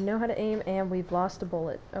 and we know how to aim, and we've lost a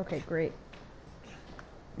bullet. Okay, great.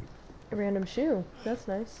 A random shoe. That's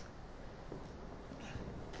nice.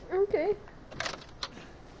 Okay.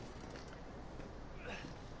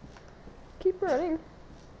 Keep running.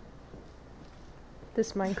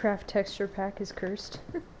 This Minecraft texture pack is cursed.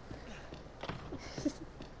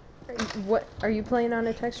 What? Are you playing on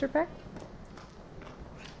a texture pack?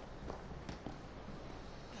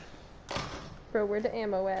 Bro, where the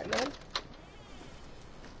ammo at, man?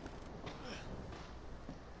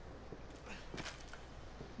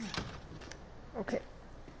 Okay.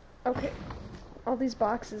 Okay. All these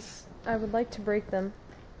boxes, I would like to break them.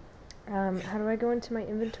 How do I go into my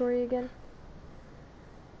inventory again?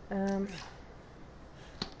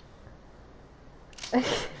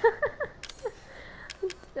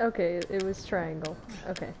 Okay, it was triangle.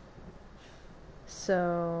 Okay.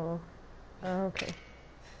 So... Okay.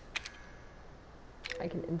 I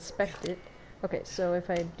can inspect it. Okay, so if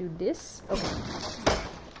I do this... Okay.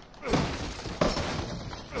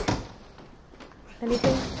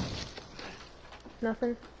 Anything?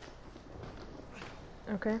 Nothing?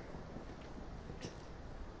 Okay.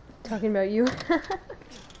 Talking about you?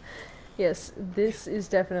 Yes, this is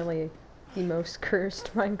definitely the most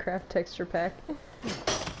cursed Minecraft texture pack.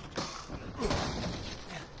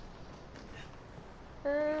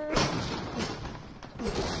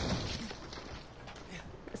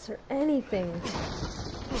 Is there anything?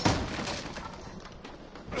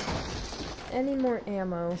 Any more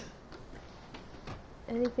ammo?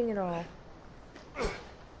 Anything at all?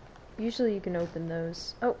 Usually you can open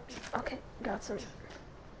those. Oh, okay, got some.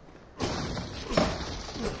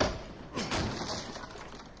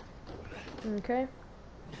 Okay.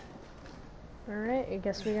 Alright, I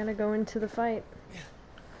guess we're gonna go into the fight.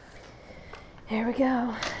 Here we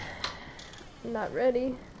go. Not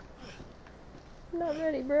ready. Not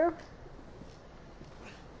ready, bro.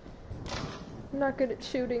 I'm not good at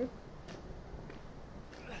shooting.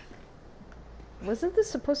 Wasn't this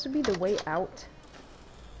supposed to be the way out?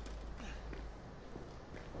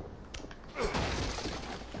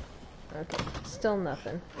 Okay, still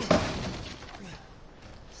nothing.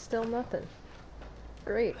 Still nothing.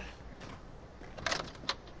 Great.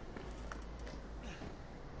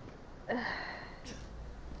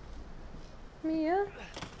 Mia?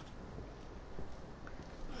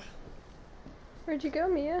 Where'd you go,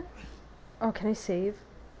 Mia? Oh, can I save?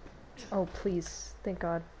 Oh, please. Thank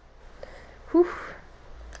God. Whew.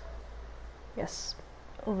 Yes.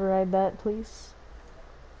 Override that, please.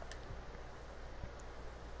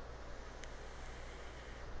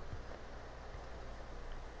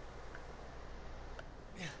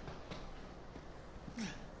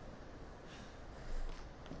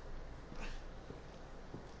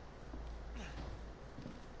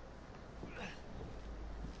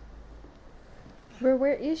 Bro,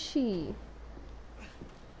 where is she?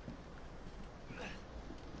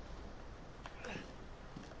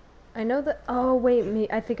 I know that. Oh wait,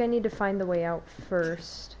 I think I need to find the way out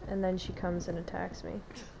first, and then she comes and attacks me.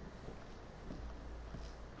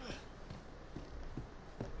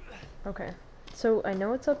 Okay, so I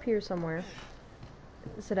know it's up here somewhere.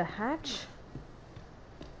 Is it a hatch?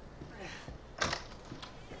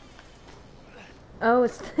 Oh,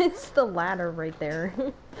 it's the ladder right there.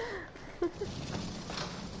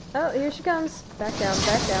 Oh, here she comes. Back down,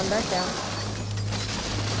 back down, back down.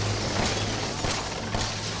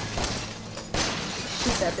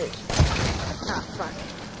 Shoot that bitch. Ah, fuck.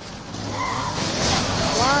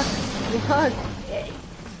 Block! Block!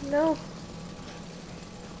 No.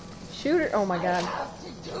 Shoot her! Oh my god.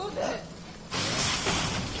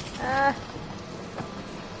 Ah.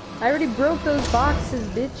 I already broke those boxes,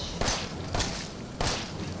 bitch.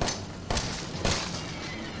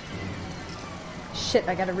 Shit,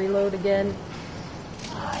 I gotta reload again.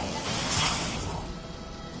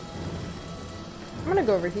 I'm gonna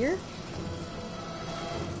go over here.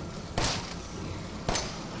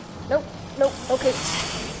 Nope, nope, okay.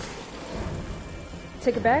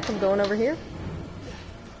 Take it back, I'm going over here.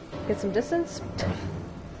 Get some distance.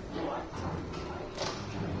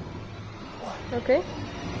 Okay.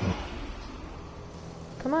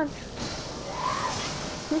 Come on.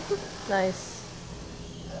 Nice.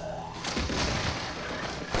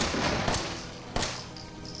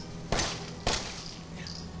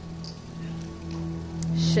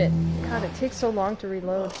 Shit. God, it takes so long to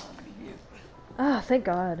reload. Ah, thank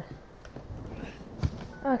God.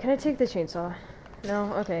 Oh, can I take the chainsaw?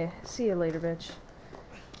 No? Okay. See you later, bitch.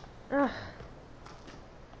 Ah.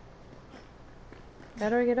 How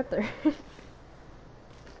do I get up there? I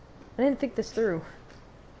didn't think this through.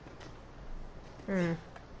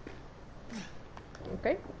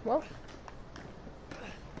 Okay, well.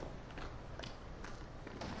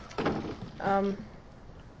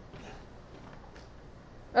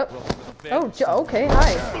 Okay,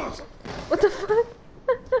 hi. What the fuck?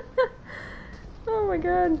 Oh my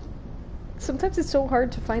god. Sometimes it's so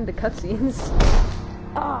hard to find the cutscenes.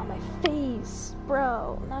 Ah, my face,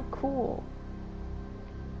 bro. Not cool.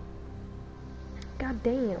 God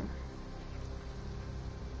damn.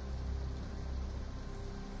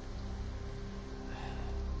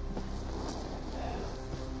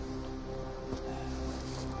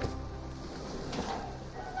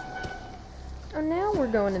 Oh, now we're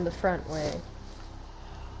going in the front way.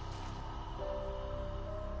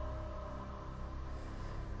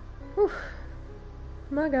 Whew.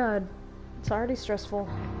 My god. It's already stressful.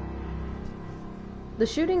 The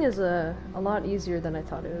shooting is a lot easier than I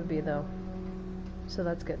thought it would be, though. So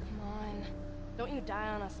that's good. Come on. Don't you die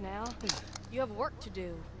on us now. You have work to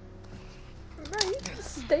do. Right,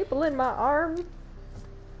 stapling my arm.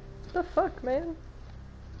 The fuck, man?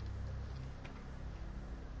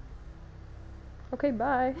 Okay,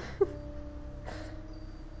 bye.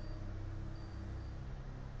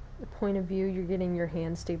 The point of view, you're getting your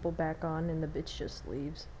hand stapled back on and the bitch just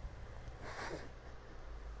leaves.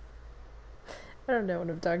 I don't know what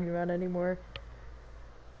I'm talking about anymore.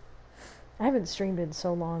 I haven't streamed in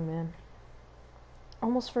so long, man.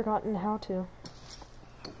 Almost forgotten how to.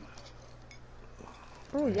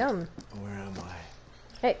 Oh, yum. Where am I?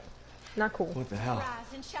 Hey, not cool. What the hell?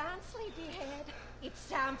 Rise and shine, sleepyhead. It's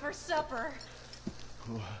time for supper.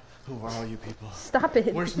 Who are all you people? Stop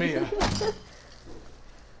it. Where's Mia?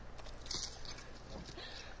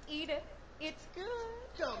 Eat it. It's good.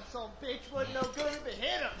 Dumb son of a bitch wasn't no good if it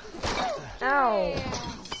hit him. Ow.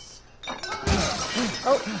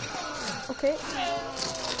 Oh. Okay.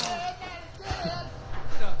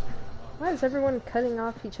 Why is everyone cutting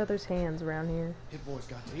off each other's hands around here? His boy's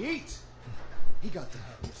got to eat. He got to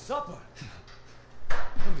have his supper.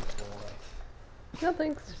 Come here, boy. No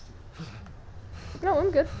thanks. No,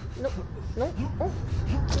 I'm good. Nope. Nope. Oh.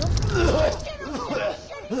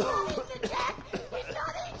 Nope.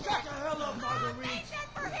 Shut the hell up, Marguerite.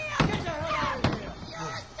 Get the hell out of here. You're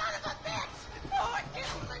a son of a bitch! Oh, I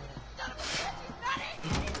can't believe it! Son of a bitch!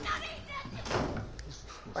 He's not eating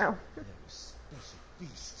it! Wow. Special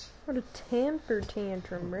feast. What a temper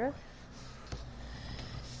tantrum, bruh.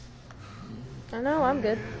 I know, I'm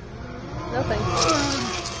good. No thanks.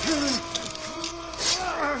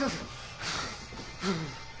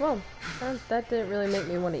 Well, that didn't really make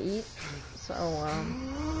me want to eat, so, God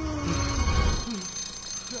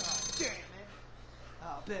damn it.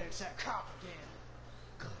 I'll bet it's that cop again.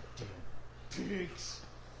 Goddamn pigs.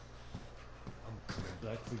 I'm coming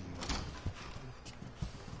back for you.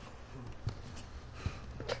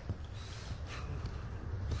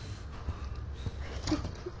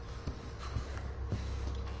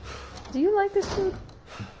 Do you like this food?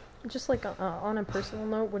 Just like on a personal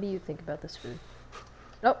note, what do you think about this food?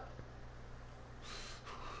 Oh,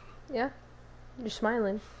 Yeah? You're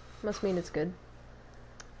smiling. Must mean it's good.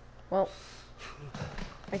 Well,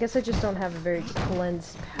 I guess I just don't have a very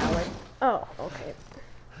cleansed palate. Oh, okay.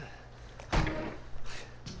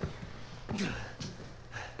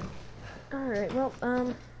 Alright, well,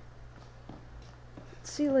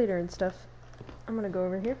 see you later and stuff. I'm gonna go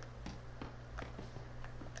over here.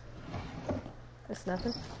 That's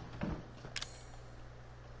nothing.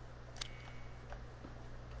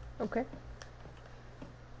 Okay.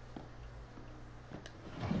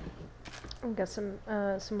 I've got some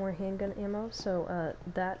more handgun ammo, so,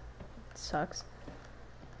 that sucks.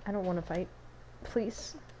 I don't want to fight.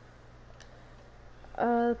 Please.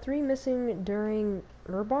 3 missing during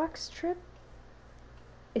Urbox trip?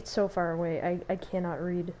 It's so far away, I cannot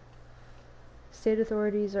read. State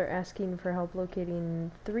authorities are asking for help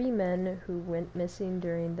locating 3 men who went missing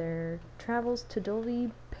during their travels to Dulvey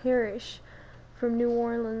Parish from New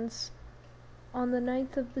Orleans on the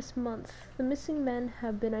 9th of this month. The missing men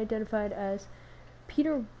have been identified as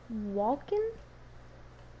Peter Walken,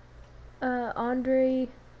 Andre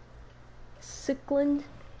Stickland,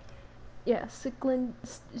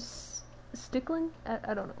 Stickland?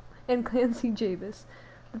 I don't know, and Clancy Javis.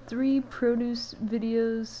 The 3 produced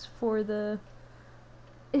videos for the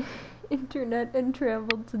internet and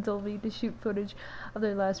traveled to Dulvey to shoot footage of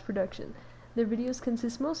their last production. Their videos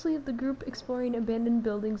consist mostly of the group exploring abandoned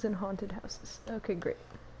buildings and haunted houses. Okay, great.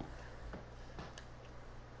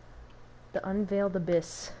 The Unveiled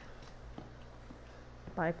Abyss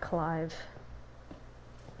by Clive.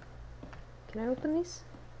 Can I open these?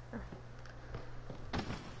 Oh.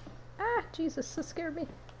 Ah, Jesus, that scared me.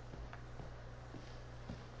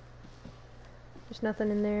 There's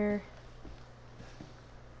nothing in there.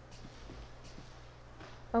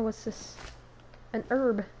 Oh, what's this? An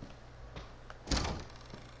herb.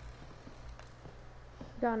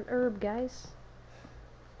 Got an herb, guys.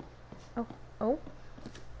 Oh, oh.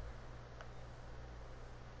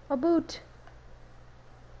 A boot.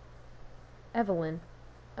 Evelyn.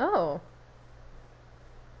 Oh.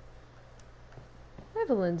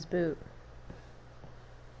 Evelyn's boot.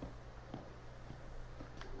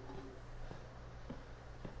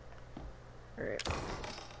 Alright.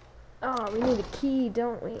 Oh, we need a key,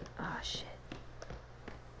 don't we? Oh, shit.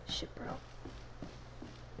 Shit, bro.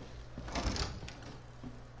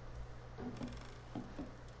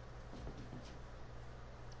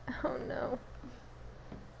 Oh, no.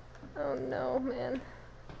 Oh, no, man.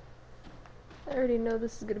 I already know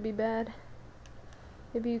this is gonna be bad.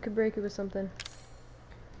 Maybe you could break it with something.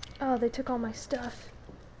 Oh, they took all my stuff.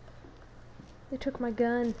 They took my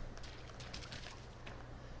gun.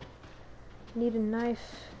 Need a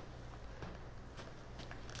knife.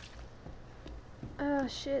 Oh,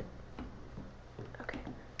 shit. Okay.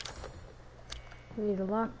 We need a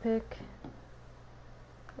lockpick.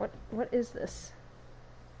 What is this?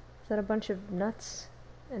 Is that a bunch of nuts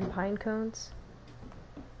and pine cones?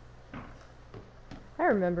 I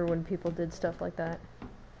remember when people did stuff like that.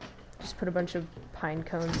 Just put a bunch of pine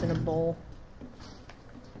cones in a bowl.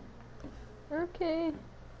 Okay.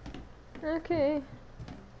 Okay.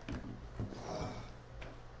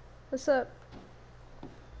 What's up?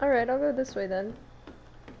 Alright, I'll go this way then.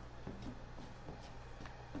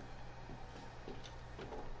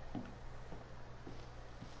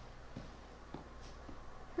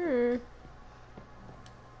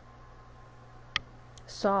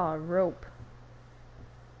 Saw, rope.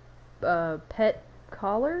 Pet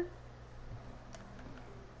collar?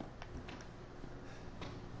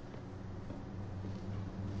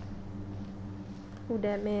 Who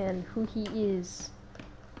that man? Who he is?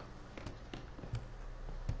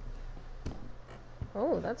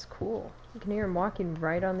 Oh, that's cool. You can hear him walking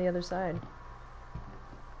right on the other side.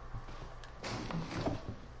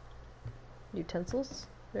 Utensils?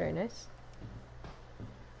 Very nice.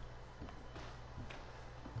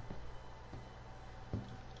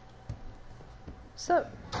 What's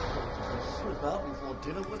up? What about before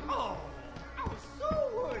dinner was... Oh, I was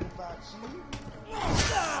so worried about you.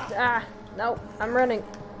 Ah, no, I'm running.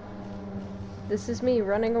 This is me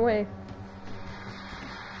running away.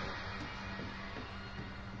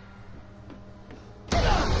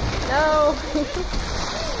 No!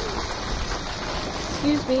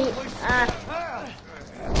 Excuse me. Ah.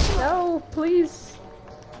 No, please.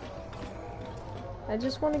 I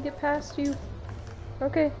just want to get past you.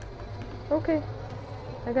 Okay. Okay.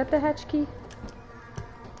 I got the hatch key.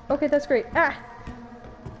 Okay, that's great. Ah!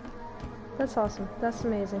 That's awesome. That's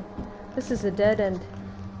amazing. This is a dead end.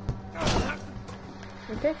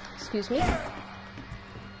 Okay, excuse me.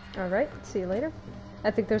 Alright, see you later.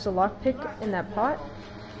 I think there's a lockpick in that pot.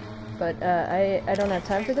 But, I don't have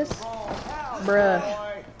time for this. Bruh.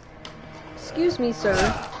 Excuse me, sir.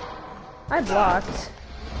 I blocked.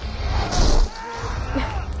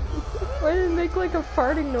 Why did it make like a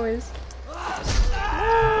farting noise?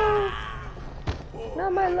 No!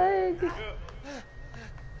 Not my leg!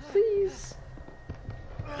 Please!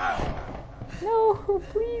 No,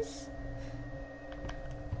 please!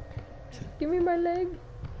 Give me my leg!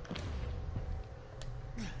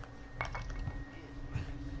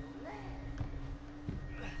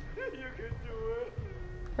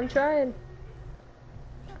 I'm trying.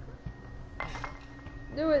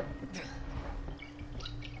 Do it.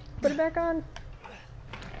 Put it back on.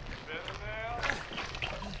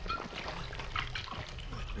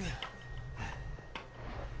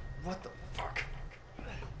 What the fuck?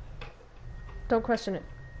 Don't question it.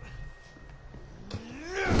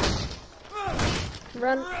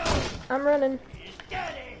 Run. I'm running.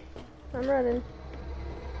 I'm running.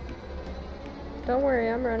 Don't worry,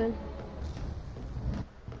 I'm running.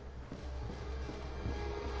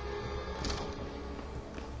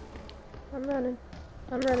 I'm running.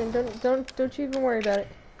 I'm running. Don't you even worry about it.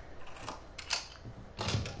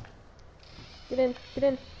 Get in. Get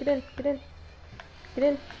in. Get in. Get in. Get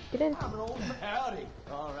in. Get in. I'm an old howdy.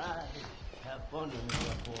 All right. Have fun with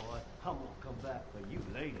me, boy. I'm gonna come back for you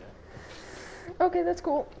later. Okay, that's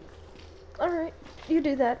cool. Alright, you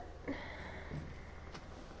do that.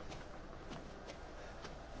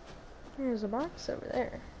 There's a box over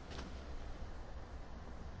there.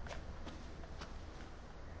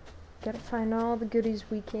 Gotta find all the goodies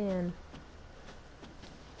we can.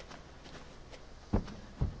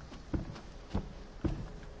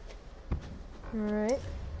 Alright.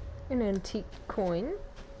 An antique coin.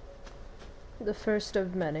 The first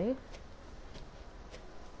of many.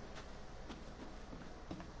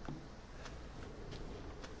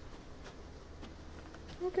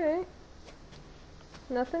 Okay.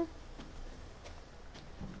 Nothing?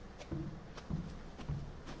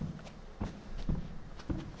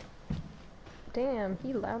 Damn,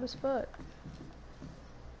 he loud as fuck.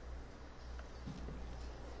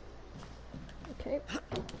 Okay.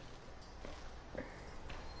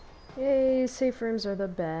 Yay, safe rooms are the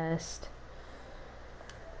best.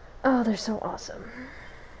 Oh, they're so awesome.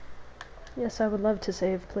 Yes, I would love to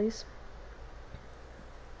save, please.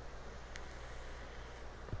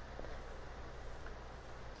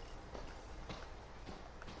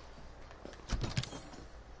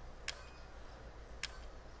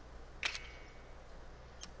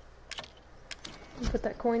 Put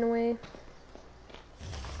that coin away.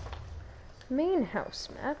 Main house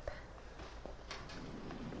map.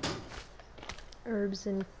 Herbs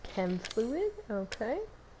and chem fluid. Okay.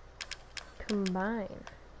 Combine.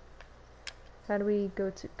 How do we go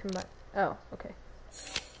to combine? Oh, okay.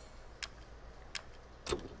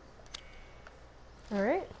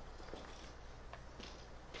 Alright.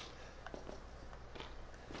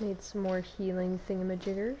 Need some more healing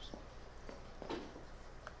thingamajiggers.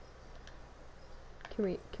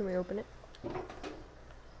 Can we open it?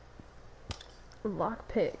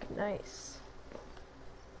 Lockpick, nice.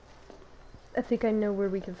 I think I know where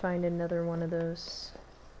we can find another one of those.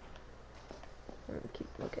 I'm gonna keep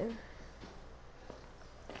looking.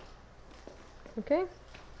 Okay.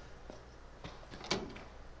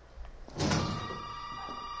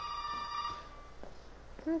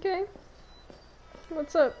 Okay.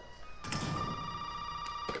 What's up?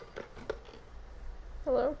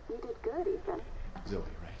 Hello? You did good, Ethan. Zoe,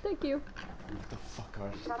 right? Thank you. What the fuck are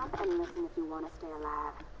you? Shut up and listen if you want to stay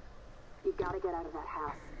alive. You gotta get out of that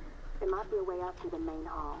house. There might be a way out through the main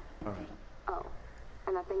hall. All right. Oh,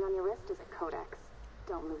 and that thing on your wrist is a codex.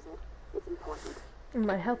 Don't lose it. It's important.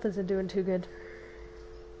 My health isn't doing too good.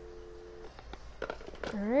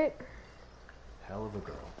 Alright. Hell of a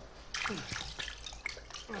girl.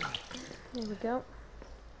 Here we go.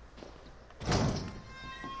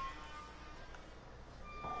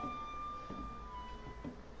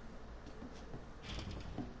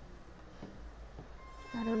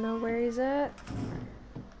 I don't know where he's at.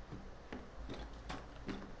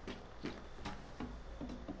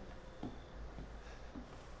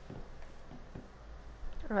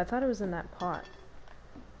 Oh, I thought it was in that pot.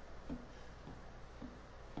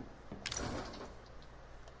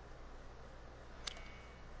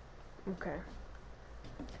 Okay.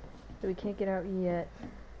 So we can't get out yet.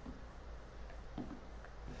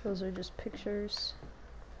 Those are just pictures.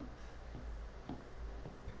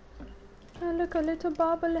 Oh, look, a little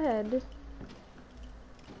bobblehead.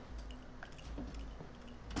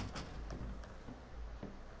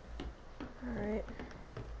 Alright.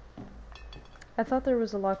 I thought there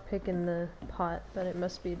was a lockpick in the pot, but it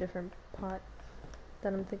must be a different pot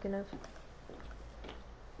that I'm thinking of.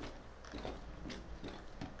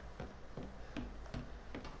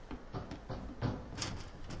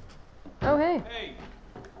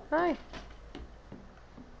 Hi.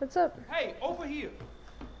 What's up? Hey, over here.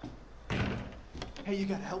 Hey, you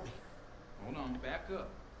gotta help me. Hold on, back up.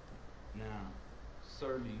 Now,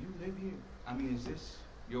 sir, do you live here? I mean, is this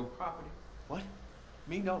your property? What?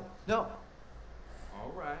 Me? No. No.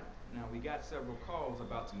 All right. Now, we got several calls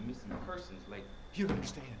about some missing persons lately. You don't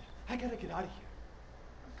understand. I gotta get out of here.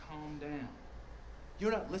 Calm down.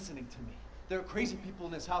 You're not listening to me. There are crazy people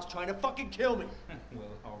in this house trying to fucking kill me. Well,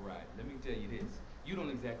 all right. Let me tell you this. You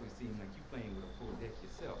don't exactly seem like you playing with a full deck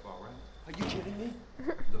yourself, all right? Are you kidding me?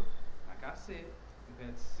 Look, like I said, we've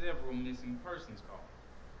had several missing persons calls.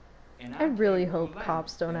 And I really can't hope lie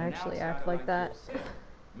cops don't that an actually act outsider like that. yourself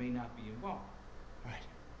may not be involved. Right.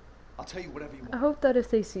 I'll tell you whatever you I want. hope that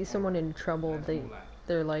if they see someone in trouble,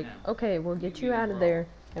 they're like, okay, we'll get you out of there,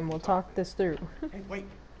 and we'll talk this through. Hey, wait.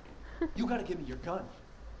 You gotta give me your gun.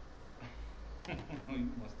 You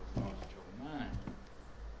must have lost your mind.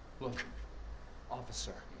 Look,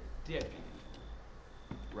 officer. Deputy.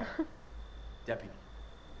 Right. Deputy.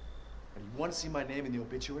 Now, do you want to see my name in the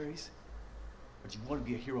obituaries? Or do you want to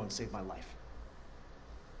be a hero and save my life?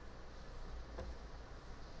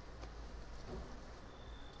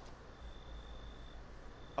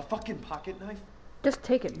 A fucking pocket knife? Just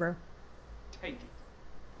take it, bro. Take it.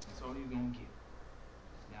 That's all you're gonna get.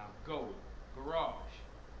 Now go. Garage.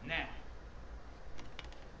 Now.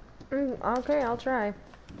 Okay, I'll try.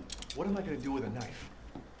 What am I gonna do with a knife?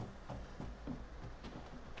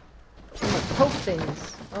 I'm gonna poke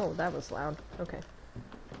things. Oh, that was loud. Okay.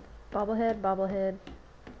 Bobblehead, bobblehead.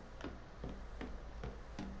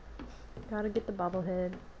 Gotta get the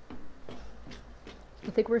bobblehead.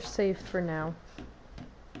 I think we're safe for now.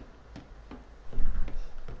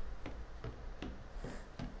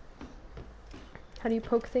 How do you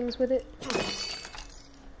poke things with it?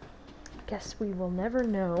 Guess we will never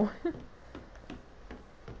know.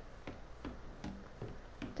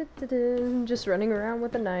 Just running around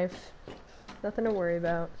with a knife. Nothing to worry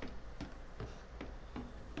about.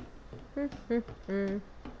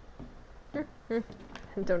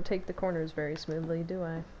 Don't take the corners very smoothly, do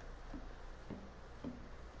I?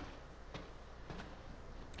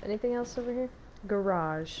 Anything else over here?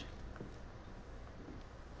 Garage.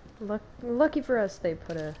 Lucky for us, they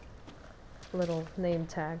put a little name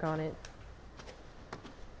tag on it.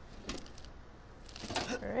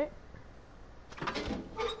 Alright.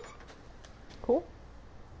 Cool.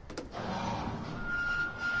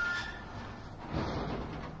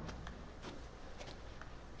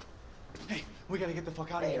 Hey, we gotta get the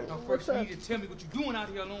fuck out of here. Now first you need to tell me what you're doing out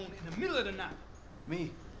here alone in the middle of the night.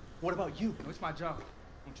 Me? What about you? No, it's my job.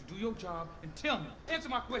 Won't you do your job and tell me? Answer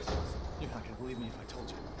my questions. You're not gonna believe me if I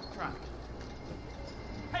told you. Try.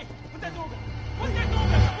 Hey, put that door back. Put that door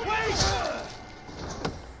back. Wait!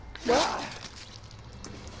 What?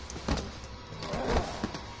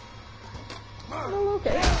 Oh,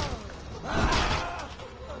 okay.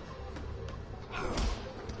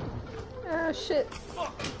 Ah, shit.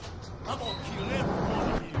 I'm gonna kill every one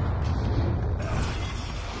of you.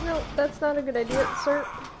 No, that's not a good idea, sir.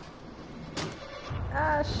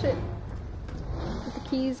 Ah, shit. Get the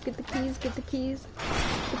keys, get the keys, get the keys.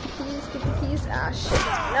 Get the keys, get the keys. Ah, shit.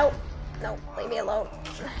 Nope. Nope, leave me alone.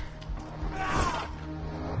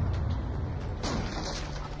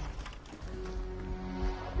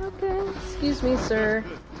 Okay, excuse me, sir.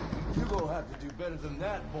 You're gonna have to do better than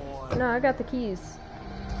that, boy. No, I got the keys.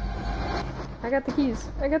 I got the keys.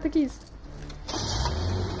 I got the keys.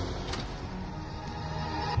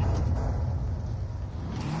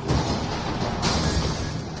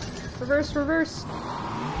 Reverse, reverse.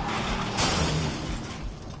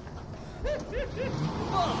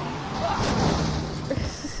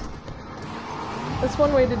 That's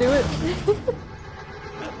one way to do it.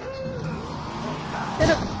 Hit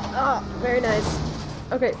him. Ah, oh, very nice.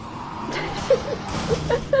 Okay.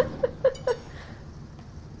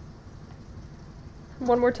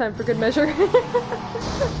 One more time for good measure.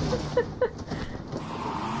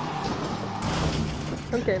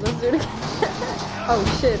 Okay, let's do it again. Oh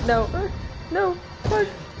shit, no. No, fuck.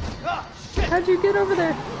 How'd you get over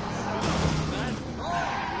there?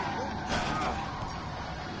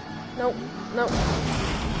 Nope, nope.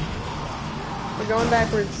 We're going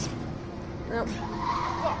backwards. Nope.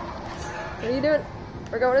 What are you doing?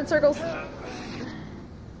 We're going in circles.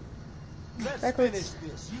 Let's Backwards.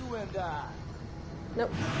 finish this, you and I.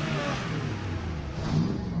 Nope.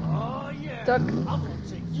 Oh yeah. Duck. I'm gonna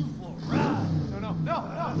take you for a ride. No, no, no,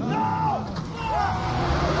 no, no!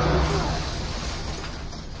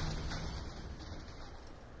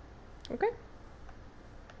 Okay.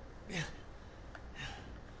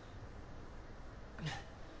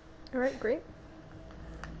 Alright, great.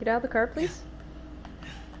 Get out of the car, please.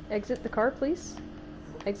 Exit the car, please.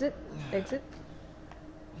 Exit. Exit.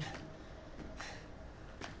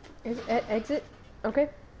 Exit. Okay.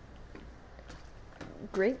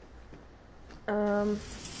 Great. Yep.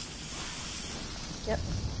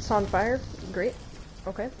 It's on fire. Great.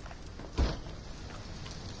 Okay.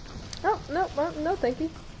 Oh, no, no, thank you.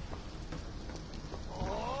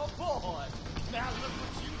 Oh boy! Now look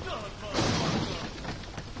what you've done, motherfucker!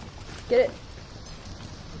 Get it.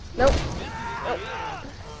 Nope. Nope.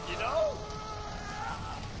 You know?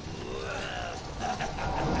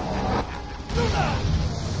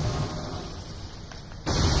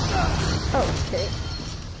 Oh, okay.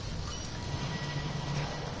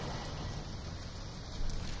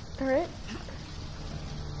 Alright.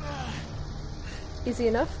 Easy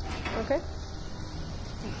enough. Okay.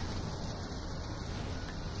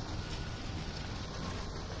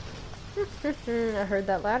 I heard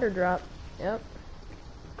that ladder drop. Yep.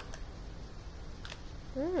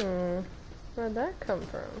 Where'd that come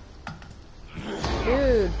from?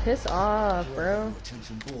 Dude, piss off, bro.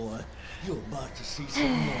 Attention, boy. You're about to see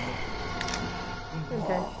some more.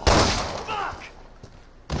 Okay. Fuck!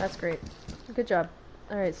 That's great. Good job.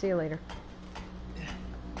 Alright, see you later.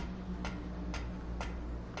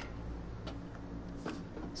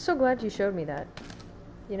 So glad you showed me that.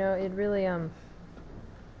 You know, it really,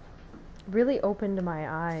 really opened my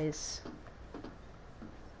eyes.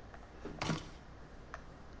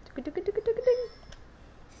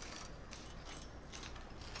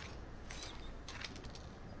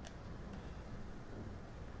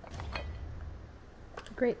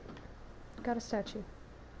 Great. Got a statue.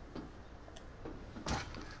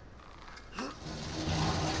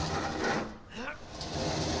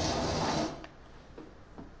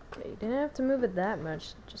 You didn't have to move it that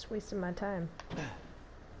much, just wasted my time.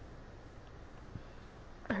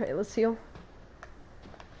 Alright, let's heal.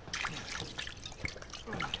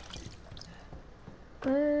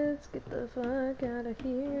 Let's get the fuck out of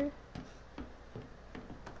here.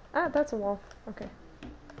 Ah, that's a wall. Okay.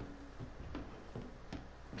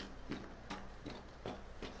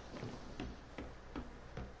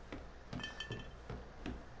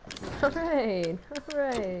 Alright,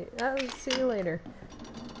 alright. I'll see you later.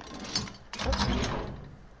 Oh.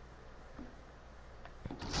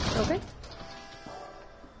 Okay.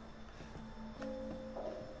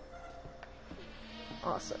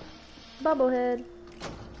 Awesome. Bubblehead.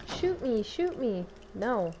 Shoot me, shoot me.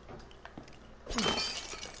 No.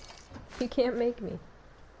 You can't make me.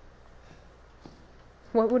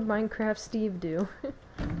 What would Minecraft Steve do?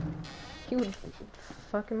 He would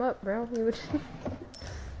fuck him up, bro. He would...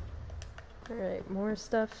 Alright, more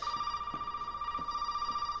stuff.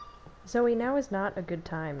 Zoe, now is not a good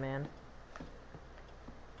time, man.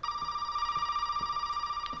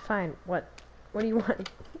 Fine, what? What do you want?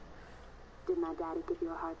 Did my daddy give you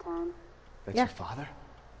a hard time? That's Yeah. your father?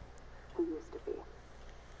 He used to be.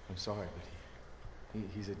 I'm sorry, but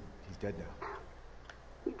he's dead now.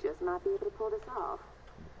 You just might be able to pull this off.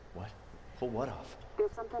 What? Pull what off?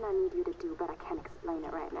 There's something I need you to do, but I can't explain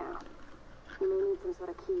it right now. You may need some sort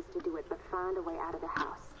of keys to do it, but find a way out of the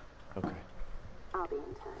house. Okay. I'll be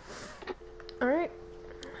in touch. Alright.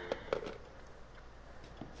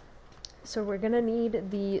 So we're gonna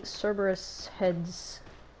need the Cerberus heads.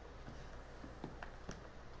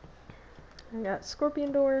 I got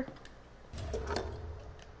scorpion door.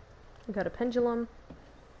 We got a pendulum.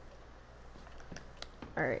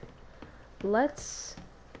 Alright. Let's...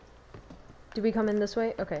 Do we come in this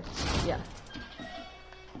way? Okay. Yeah.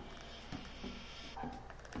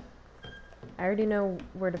 I already know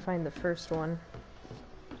where to find the first one.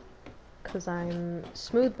 Because I'm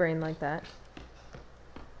smooth brain like that.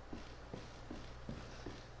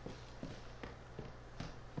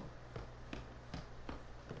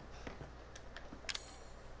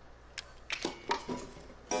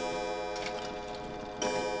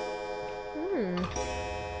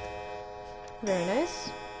 Very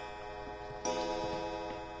nice.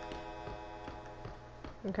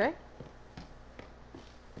 Okay.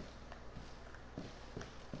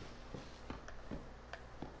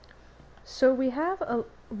 So we have a...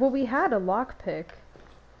 Well, we had a lockpick.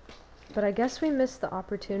 But I guess we missed the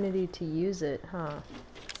opportunity to use it, huh?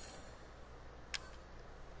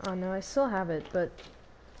 Oh no, I still have it, but...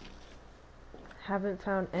 haven't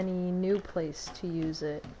found any new place to use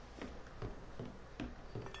it.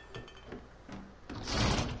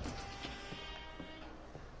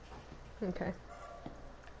 Okay.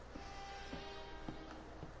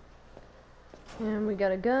 And we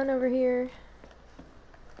got a gun over here.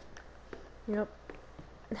 Yep.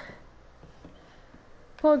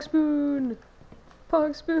 Pog spoon!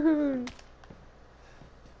 Pog spoon!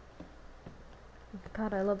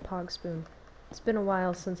 God, I love Pogspoon. It's been a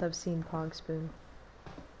while since I've seen Pogspoon.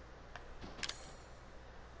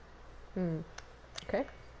 Okay.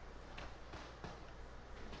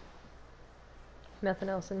 Nothing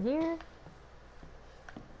else in here.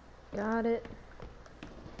 Got it.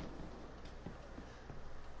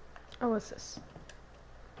 Oh, what's this?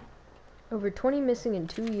 Over 20 missing in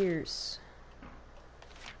 2 years.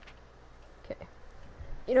 Okay.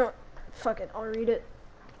 You know what? Fuck it, I'll read it.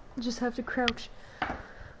 Just have to crouch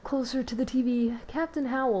closer to the TV. Captain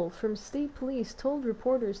Howell from State Police told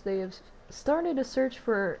reporters they have started a search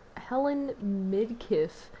for Helen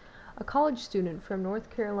Midkiff, a college student from North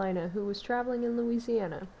Carolina who was traveling in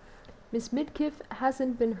Louisiana. Miss Midkiff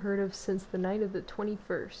hasn't been heard of since the night of the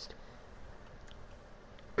 21st.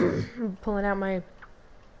 Pulling out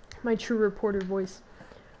my true reporter voice.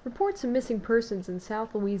 Reports of missing persons in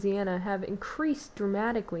South Louisiana have increased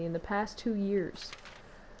dramatically in the past 2 years.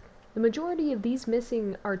 The majority of these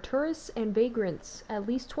missing are tourists and vagrants. At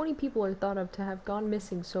least 20 people are thought of to have gone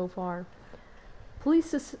missing so far.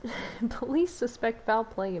 Police suspect foul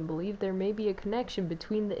play and believe there may be a connection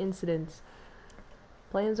between the incidents.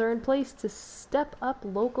 Plans are in place to step up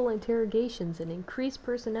local interrogations and increase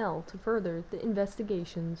personnel to further the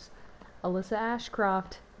investigations. Alyssa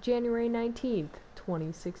Ashcroft, January 19th,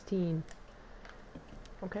 2016.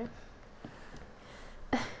 Okay.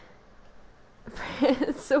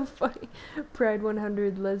 It's so funny. Pride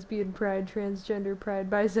 100, lesbian pride, transgender pride,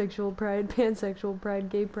 bisexual pride, pansexual pride,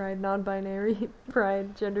 gay pride, non-binary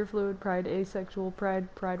pride, gender fluid pride, asexual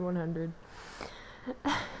pride, Pride 100.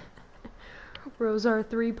 Rose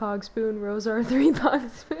R3 Pogspoon, Rose R3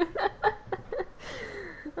 Pogspoon.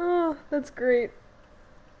 Oh, that's great.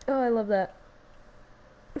 Oh, I love that.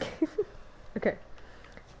 Okay.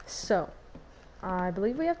 So, I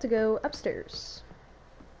believe we have to go upstairs.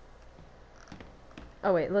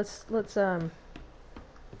 Oh wait, let's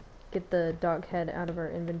get the dog head out of our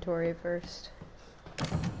inventory first.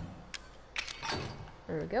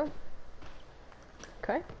 There we go.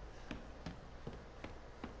 Okay.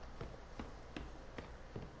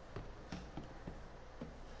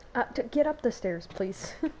 Get up the stairs,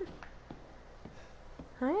 please.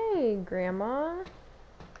 Hi, Grandma.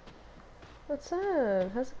 What's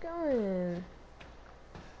up? How's it going?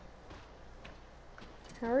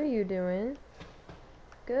 How are you doing?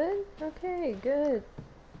 Good? Okay, good.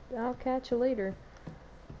 I'll catch you later.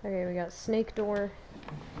 Okay, we got snake door.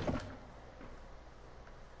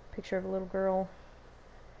 Picture of a little girl.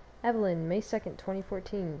 Evelyn, May 2nd,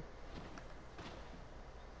 2014.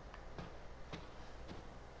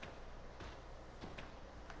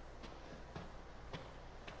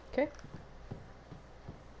 Okay.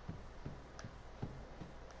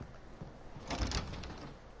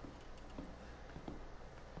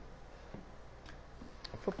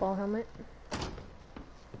 Football helmet.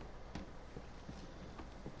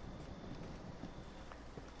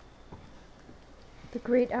 The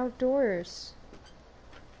great outdoors.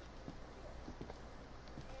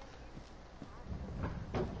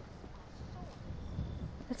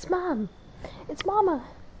 It's Mom! It's Mama!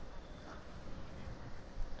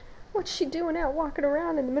 What's she doing out walking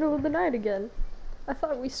around in the middle of the night again? I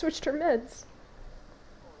thought we switched her meds.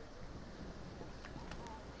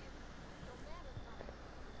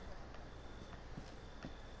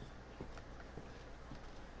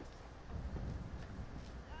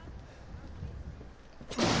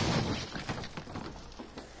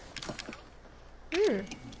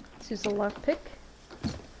 Let's use the lockpick.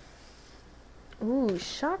 Ooh,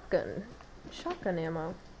 shotgun. Shotgun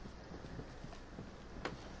ammo.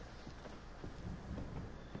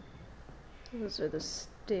 Those are the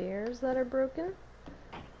stairs that are broken.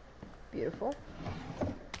 Beautiful.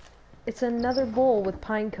 It's another bowl with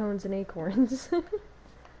pine cones and acorns.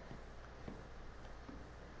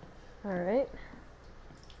 Alright.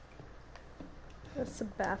 That's the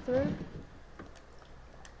bathroom.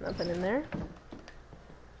 Nothing in there.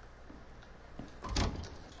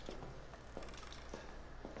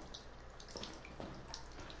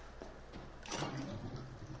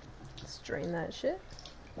 Let's drain that shit.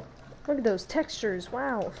 Look at those textures,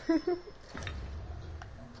 wow.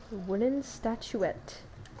 Wooden statuette.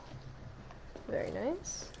 Very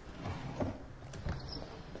nice.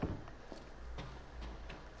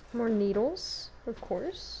 More needles, of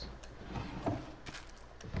course.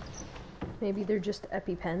 Maybe they're just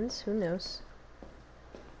EpiPens, who knows.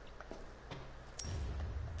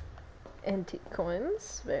 Antique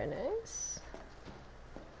coins, very nice.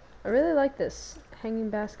 I really like this. Hanging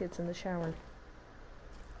baskets in the shower.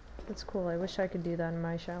 That's cool, I wish I could do that in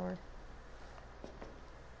my shower.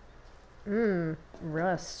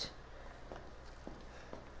 Rust.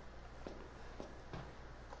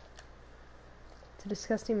 It's a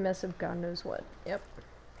disgusting mess of God knows what. Yep.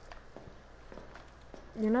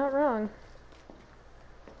 You're not wrong.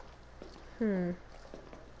 Okay,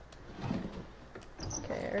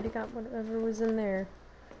 I already got whatever was in there.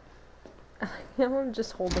 I'm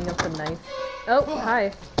just holding up the knife. Oh,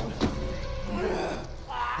 hi.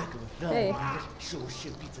 Hey. Sure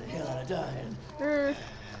shit beats the hell out of dying.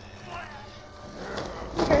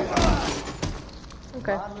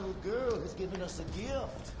 Okay. My little girl has given us a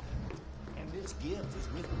gift. And this gift is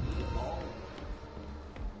with me alone.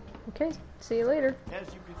 Okay, see you later. As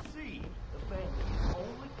you can see, the family is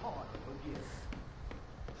only part of a gift.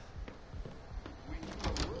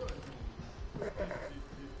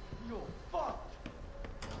 You're fucked.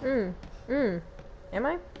 Am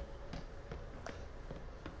I?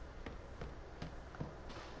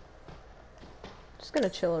 Just gonna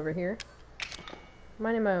chill over here.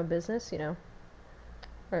 Minding my own business, you know.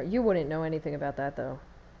 Or you wouldn't know anything about that, though.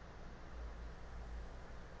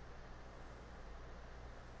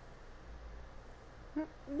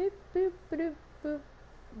 Boop, boop, boop, boop.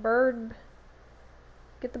 Bird.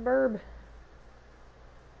 Get the burb.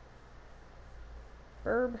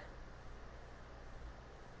 Burb.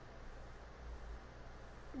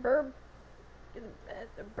 Burb. Get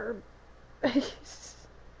the burb.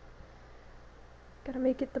 Gotta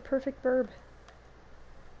make it the perfect burb.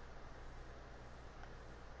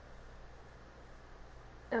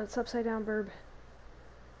 Oh, it's upside down burb.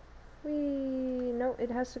 No, it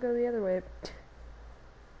has to go the other way.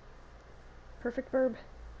 Perfect burb.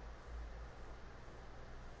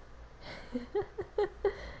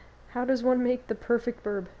 How does one make the perfect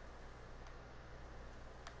burb?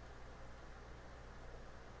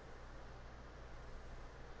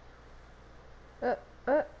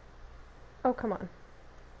 Oh, come on.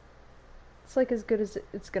 It's like as good as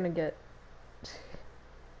it's gonna get.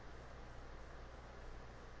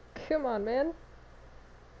 Come on, man.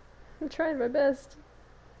 I'm trying my best.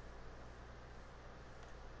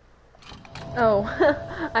 Oh,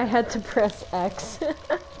 I had to press X.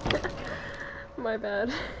 My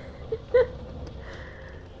bad.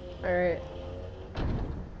 Alright.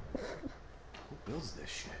 Who builds this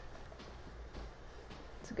shit?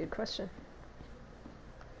 That's a good question.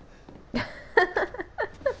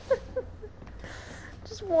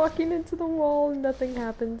 Just walking into the wall and nothing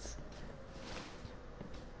happens.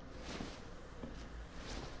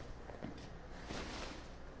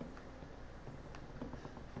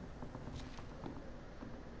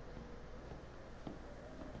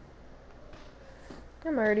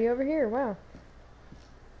 I'm already over here, wow.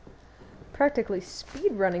 Practically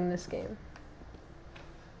speed running this game.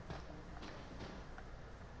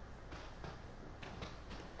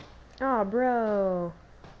 Aw, bro.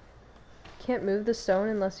 Can't move the stone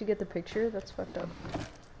unless you get the picture? That's fucked up.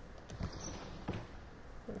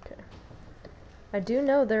 Okay. I do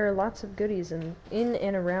know there are lots of goodies in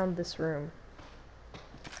and around this room.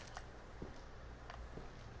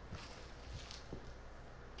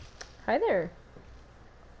 Hi there.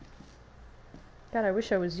 God, I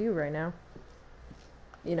wish I was you right now.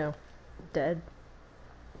 You know, dead.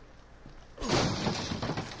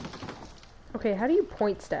 Okay, how do you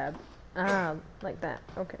point stab? Ah, like that.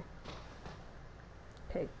 Okay.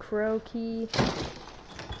 Okay, crow key.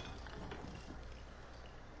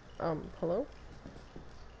 Hello?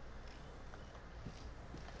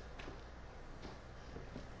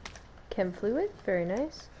 Chem fluid, very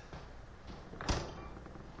nice.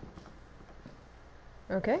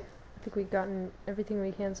 Okay, I think we've gotten everything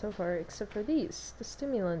we can so far, except for these, the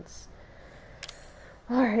stimulants.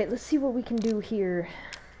 Alright, let's see what we can do here.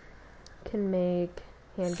 Can make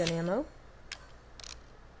handgun ammo.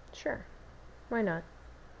 Sure, why not?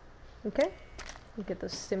 Okay, we get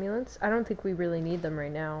those stimulants. I don't think we really need them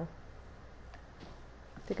right now.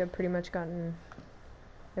 I think I've pretty much gotten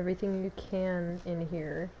everything you can in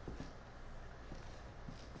here.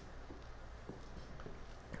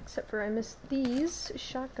 Except for I missed these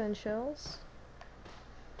shotgun shells.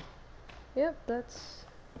 Yep, that's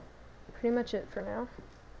pretty much it for now.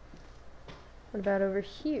 What about over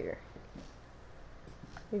here?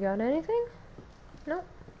 You got anything? Nope.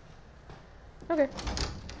 Okay.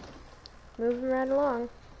 Moving right along.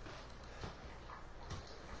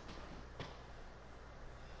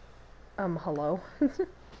 Hello?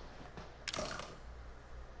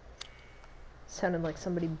 Sounded like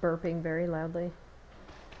somebody burping very loudly.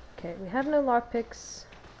 Okay, we have no lockpicks.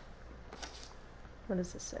 What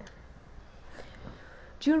does this say?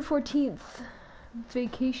 June 14th.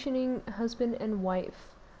 Vacationing husband and wife.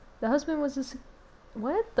 The husband was a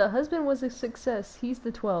The husband was a success. He's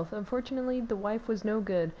the 12th. Unfortunately, the wife was no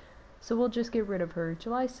good. So we'll just get rid of her.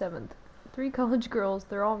 July 7th. 3 college girls,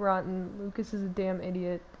 they're all rotten. Lucas is a damn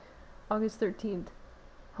idiot. August 13th.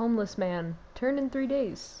 Homeless man. Turned in 3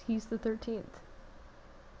 days. He's the 13th.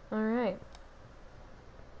 Alright.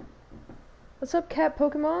 What's up, cat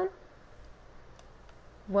Pokemon?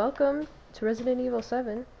 Welcome to Resident Evil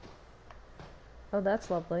 7. Oh, that's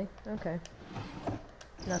lovely. Okay.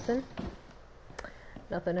 Nothing?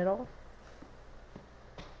 Nothing at all?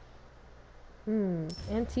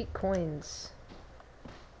 Antique coins.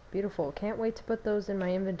 Beautiful. Can't wait to put those in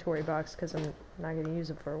my inventory box because I'm not going to use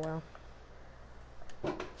them for a while.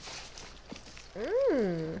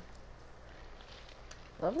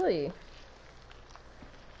 Lovely.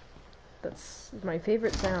 That's my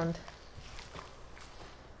favorite sound.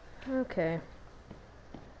 Okay.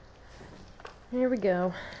 Here we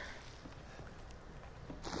go.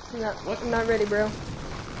 I'm not ready, bro.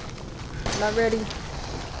 I'm not ready.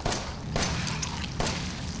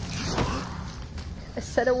 I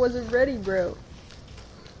said I wasn't ready, bro.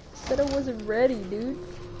 I said I wasn't ready, dude.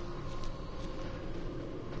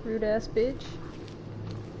 Rude ass bitch.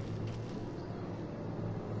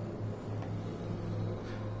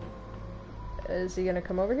 Is he gonna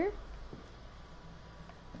come over here?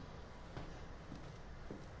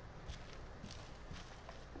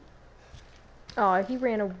 Oh, he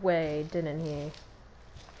ran away, didn't he?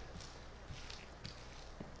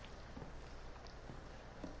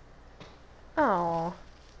 Oh.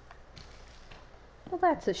 Well,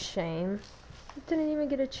 that's a shame. We didn't even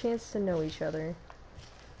get a chance to know each other.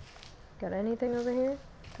 Got anything over here?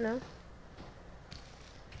 No?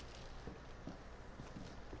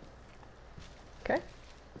 Okay.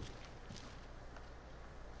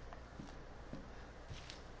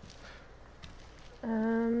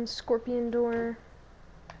 Scorpion door.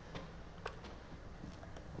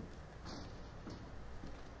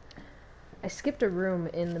 I skipped a room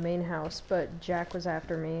in the main house, but Jack was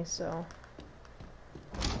after me, so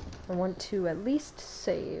I want to at least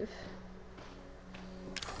save.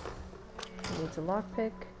 Needs a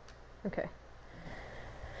lockpick. Okay.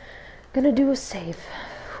 Gonna do a save.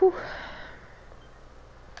 Whew.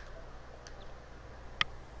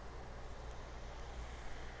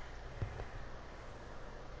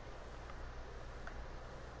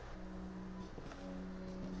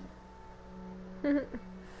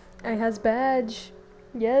 I has badge.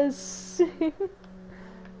 Yes.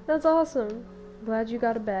 That's awesome. Glad you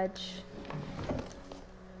got a badge.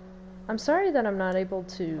 I'm sorry that I'm not able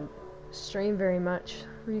to stream very much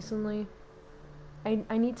recently.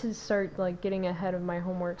 I need to start like getting ahead of my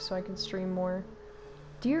homework so I can stream more.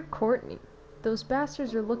 Dear Courtney, those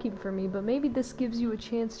bastards are looking for me, but maybe this gives you a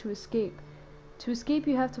chance to escape. To escape,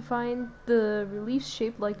 you have to find the reliefs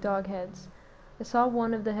shaped like dog heads. I saw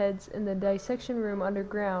one of the heads in the dissection room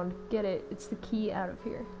underground. Get it? It's the key out of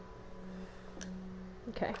here.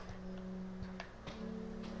 Okay.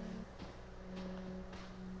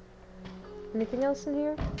 Anything else in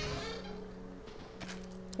here?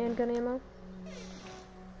 Handgun ammo?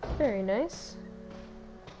 Very nice.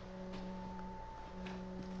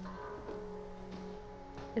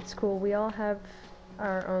 It's cool. We all have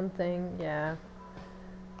our own thing. Yeah.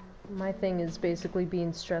 My thing is basically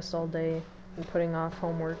being stressed all day and putting off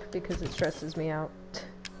homework because it stresses me out.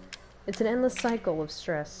 It's an endless cycle of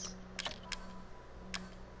stress.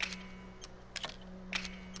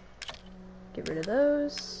 Get rid of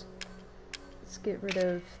those. Let's get rid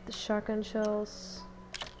of the shotgun shells.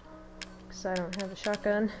 Because I don't have a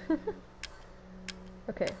shotgun.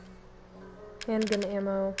 Okay. Handgun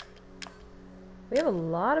ammo. We have a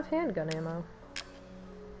lot of handgun ammo.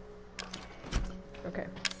 Okay.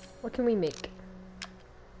 What can we make?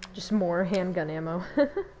 Just more handgun ammo.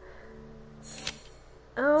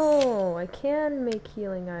 Oh, I can make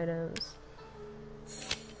healing items.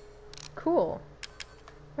 Cool.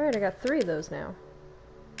 Alright, I got 3 of those now.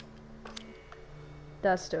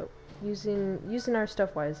 That's dope. Using our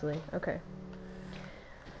stuff wisely. Okay.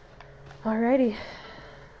 Alrighty.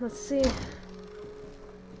 Let's see.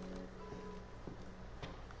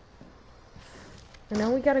 And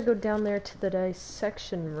now we gotta go down there to the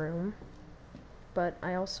dissection room. But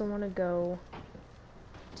I also want to go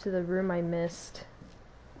to the room I missed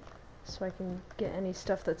so I can get any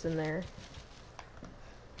stuff that's in there.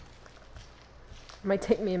 It might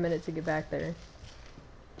take me a minute to get back there.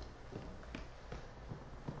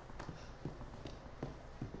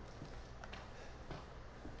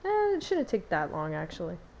 It shouldn't take that long,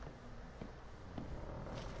 actually.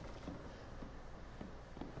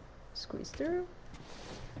 Squeeze through.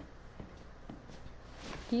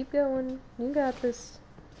 Keep going. You got this.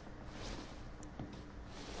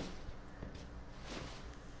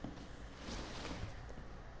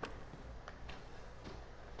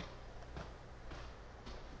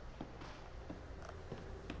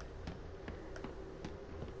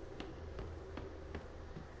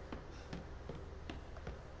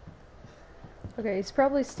 Okay, he's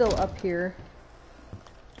probably still up here.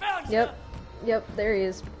 Yep. Yep, there he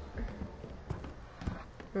is. I'm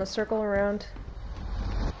gonna circle around.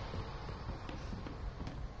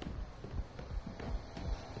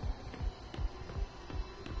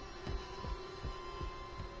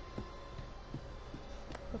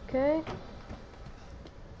 Okay.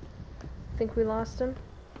 Think we lost him.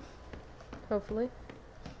 Hopefully.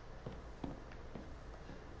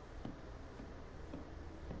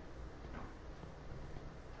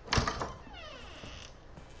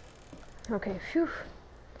 Okay, phew.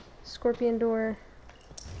 Scorpion door.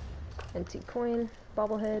 Empty coin.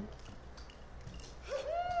 Bobblehead.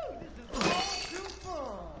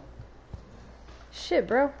 Shit,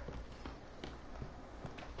 bro.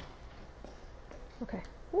 Okay.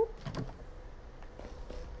 Whoop.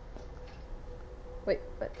 Wait,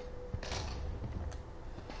 what?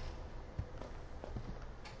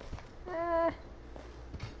 Ah.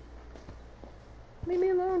 Leave me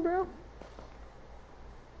alone, bro.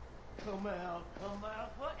 Come out,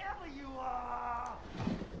 wherever you are!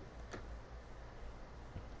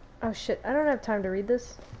 Oh shit, I don't have time to read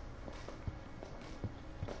this.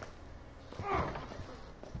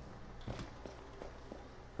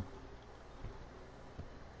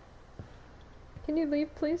 Can you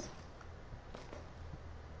leave, please?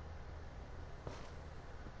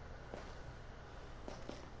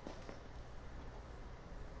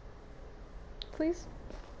 Please?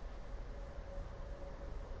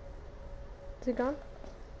 Is he gone?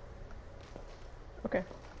 Okay.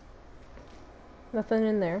 Nothing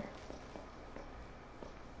in there.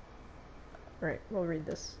 Right, we'll read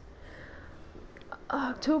this.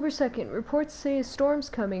 October 2nd. Reports say a storm's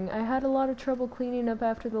coming. I had a lot of trouble cleaning up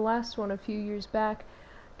after the last one a few years back.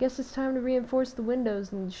 Guess it's time to reinforce the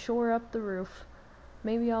windows and shore up the roof.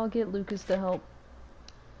 Maybe I'll get Lucas to help.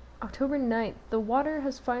 October 9th. The water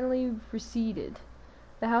has finally receded.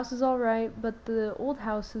 The house is alright, but the old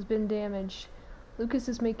house has been damaged. Lucas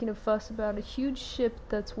is making a fuss about a huge ship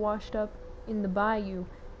that's washed up in the bayou.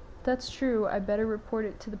 If that's true, I better report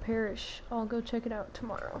it to the parish. I'll go check it out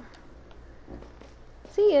tomorrow.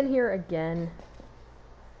 Is he in here again?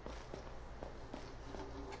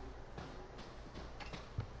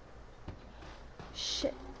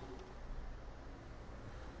 Shit.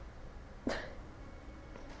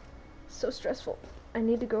 So stressful. I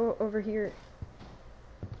need to go over here.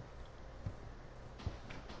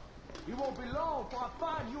 You won't be long before I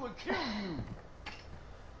find you and kill you.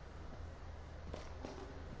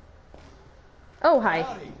 Oh, hi.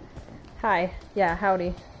 Howdy. Hi. Yeah,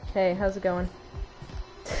 howdy. Hey, how's it going?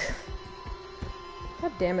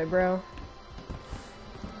 God damn it, bro.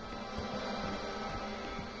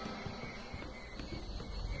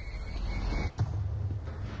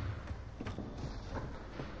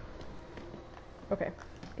 Okay.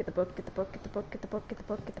 Get the book, get the book, get the book, get the book, get the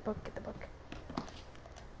book, get the book, get the book.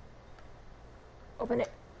 Open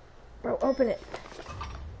it. Bro, open it.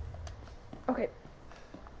 Okay.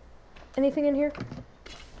 Anything in here?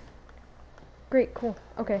 Great, cool.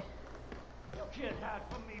 Okay. You can't hide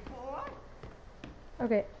from me, boy.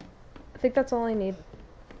 Okay. I think that's all I need.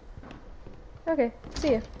 Okay.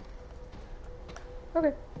 See ya.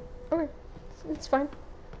 Okay. Okay. It's fine.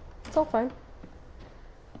 It's all fine.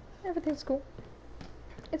 Everything's cool.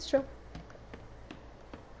 It's chill.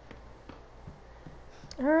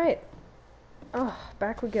 Alright. Oh,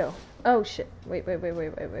 back we go. Oh shit. Wait.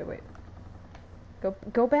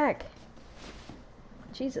 Go back.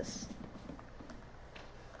 Jesus.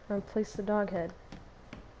 I'm gonna place the dog head.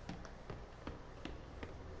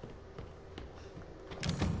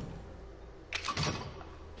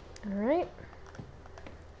 Alright.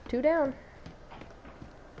 2 down.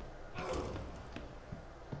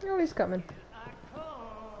 Oh, he's coming.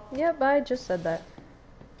 Yep, I just said that.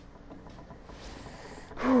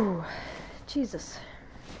 Whew. Jesus.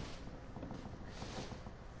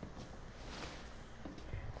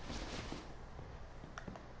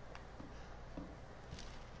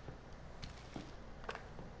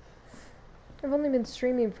 I've only been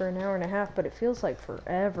streaming for an hour and a half, but it feels like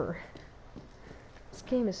forever. This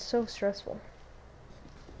game is so stressful.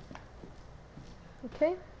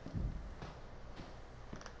 Okay.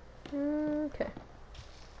 Okay.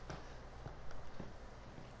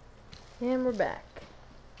 And we're back.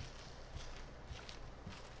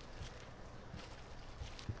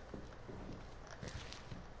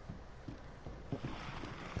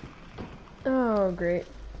 Oh, great.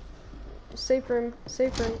 Safe room,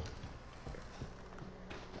 safe room.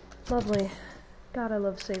 Lovely. God, I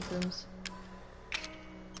love safe rooms.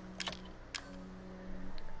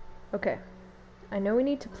 Okay. I know we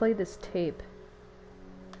need to play this tape,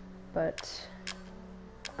 but,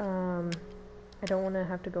 I don't want to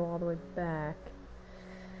have to go all the way back.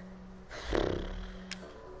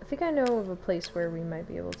 I think I know of a place where we might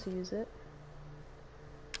be able to use it.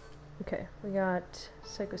 Okay, we got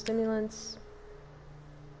psychostimulants.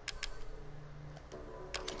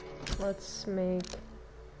 Let's make...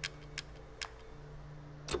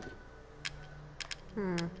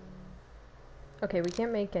 Okay, we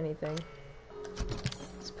can't make anything.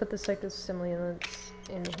 Let's put the psychostimulants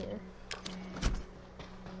in here.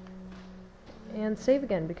 And save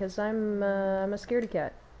again, because I'm a scaredy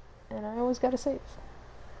cat. And I always gotta save.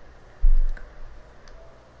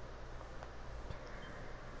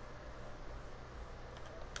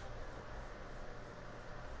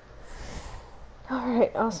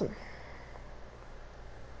 Alright, awesome.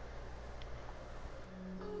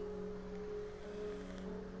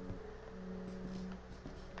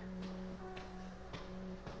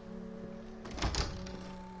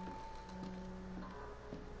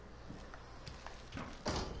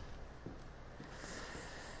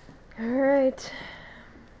 Alright,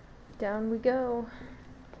 down we go.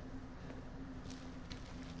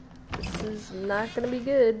 This is not gonna be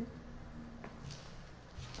good.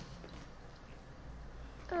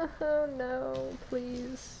 Oh no,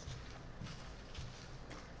 please.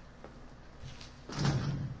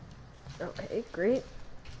 Okay, great.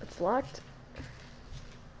 It's locked.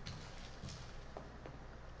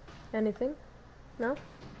 Anything? No?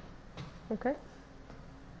 Okay.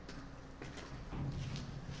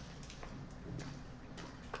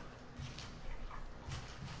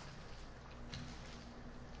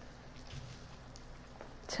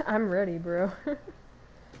 I'm ready, bro.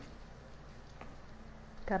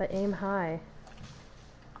 Gotta aim high.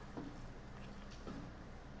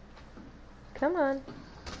 Come on.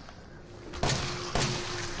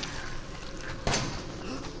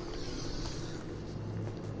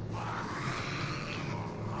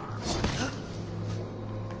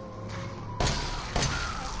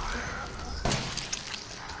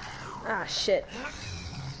 Ah, shit.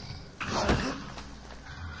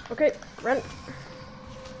 Okay, run.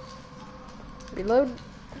 Reload.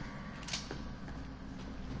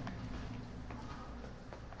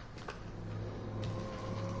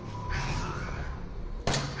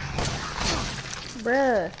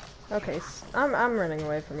 Bruh. Okay, I'm running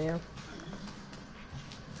away from you.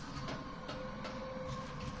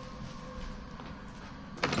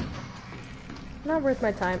 Not worth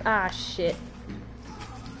my time. Ah, shit.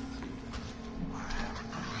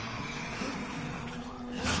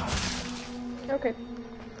 Okay.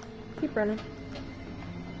 Keep running.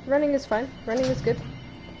 Running is fine. Running is good.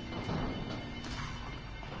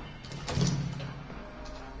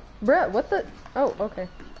 Bruh, what the? Oh, okay.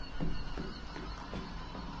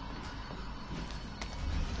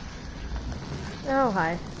 Oh,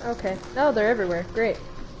 hi. Okay. Oh, they're everywhere. Great.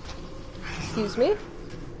 Excuse me?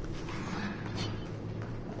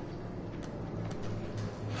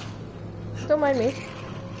 Don't mind me.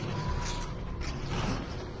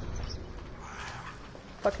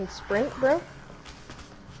 Fucking sprint, bro.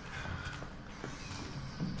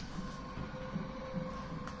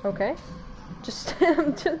 Okay. Just,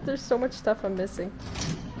 there's so much stuff I'm missing.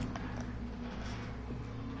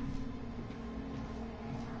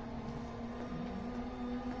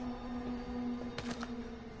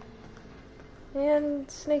 And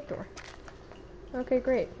snake door. Okay,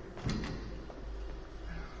 great.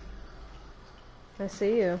 I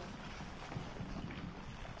see you.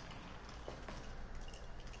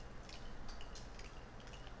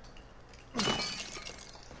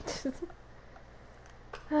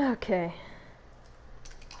 Okay.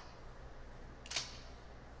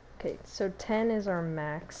 Okay, so 10 is our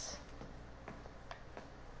max.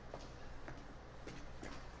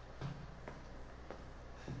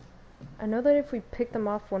 I know that if we pick them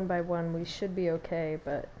off one by one, we should be okay,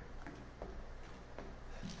 but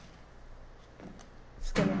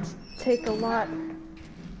it's gonna take a lot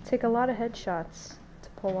of headshots to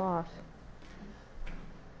pull off.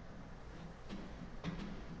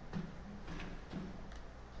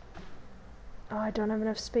 Oh, I don't have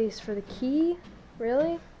enough space for the key?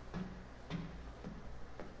 Really?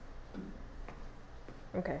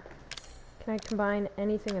 Okay. Can I combine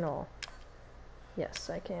anything at all? Yes,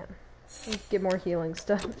 I can. Get more healing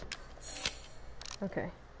stuff. Okay.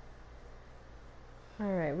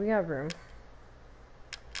 Alright, we got room.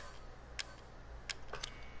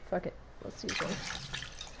 Fuck it. Let's use it.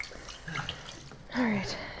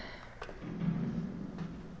 Alright.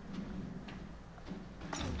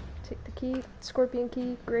 Take the key. Scorpion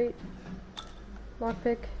key. Great.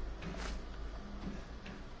 Lockpick.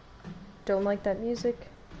 Don't like that music.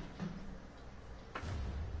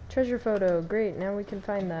 Treasure photo. Great. Now we can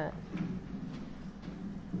find that.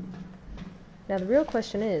 Now the real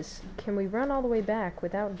question is, can we run all the way back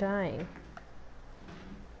without dying?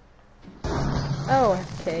 Oh,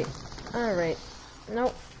 okay. Alright.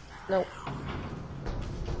 Nope. Nope.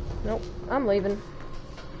 Nope. I'm leaving.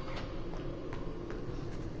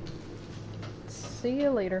 See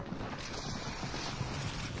you later.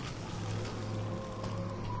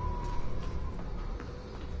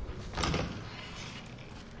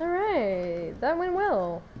 Alright, that went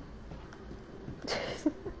well.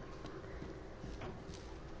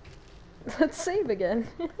 Let's save again.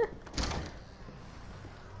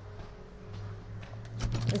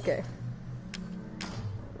 Okay.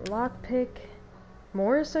 Lockpick.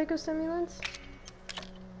 More psychostimulants?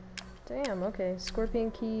 Damn, okay. Scorpion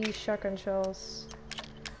key, shotgun shells.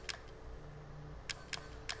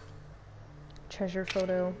 Treasure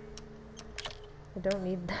photo. I don't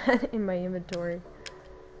need that in my inventory.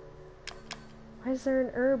 Why is there an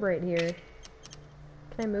herb right here?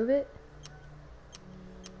 Can I move it?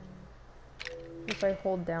 If I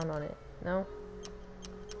hold down on it. No?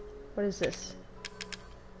 What is this?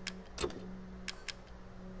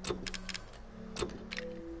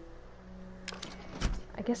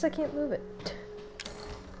 I guess I can't move it.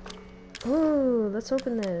 Ooh, let's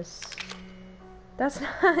open this. That's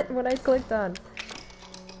not what I clicked on.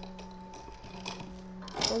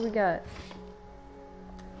 What do we got?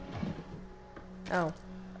 Oh.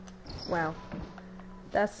 Wow.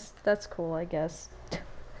 That's cool, I guess.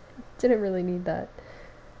 Didn't really need that.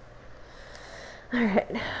 Alright.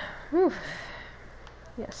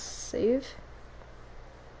 Yes, save.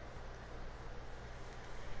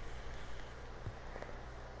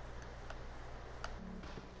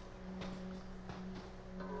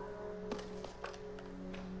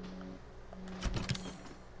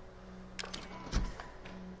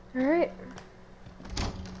 Alright.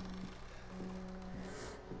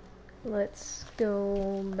 Let's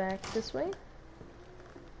go back this way.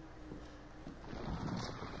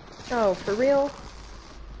 Oh, for real?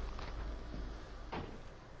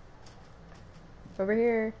 Over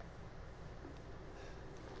here.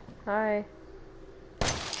 Hi.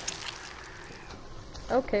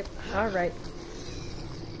 Okay, alright.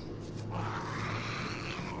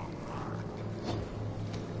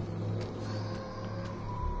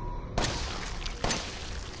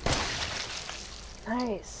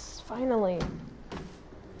 Nice, finally.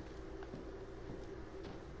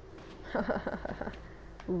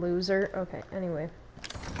 Loser. Okay, anyway.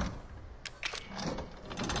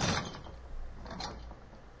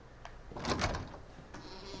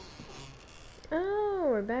 Oh,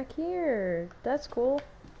 we're back here. That's cool.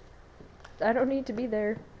 I don't need to be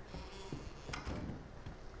there.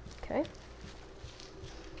 Okay.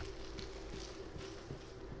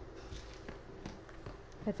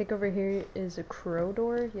 I think over here is a crow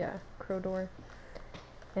door. Yeah, crow door.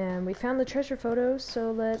 And we found the treasure photos,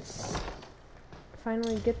 so let's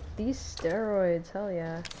finally get these steroids. Hell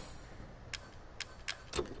yeah.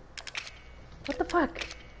 What the fuck?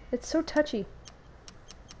 It's so touchy.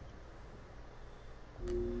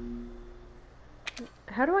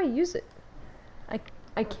 How do I use it?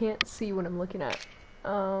 I can't see what I'm looking at.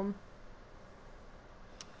 Oh,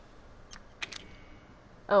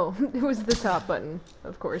 it was the top button,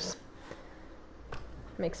 of course.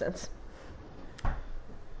 Makes sense.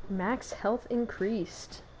 Max health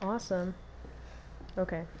increased. Awesome.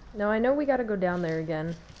 Okay. Now I know we gotta go down there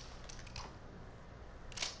again.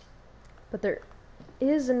 But there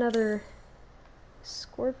is another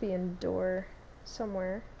scorpion door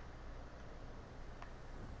somewhere.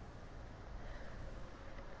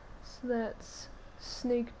 So that's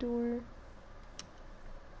snake door.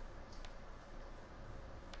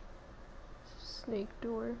 Snake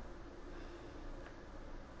door.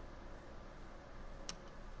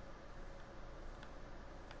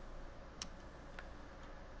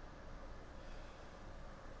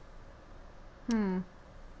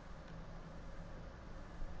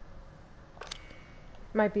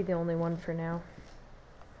 Might be the only one for now.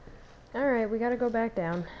 Alright, we gotta go back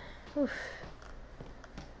down. Oof.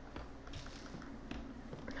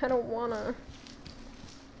 I don't wanna.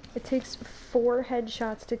 It takes 4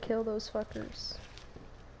 headshots to kill those fuckers.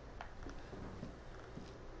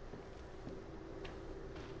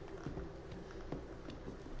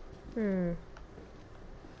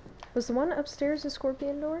 Was the one upstairs a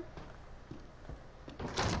scorpion door?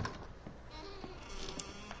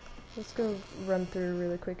 Let's go run through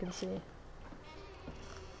really quick and see. It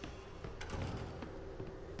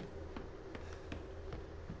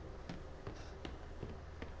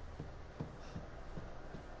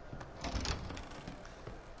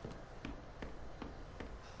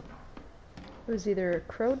was either a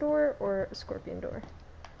crow door or a scorpion door.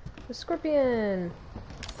 The scorpion!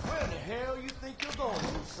 Where the hell you think you're going,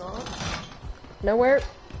 son? Nowhere.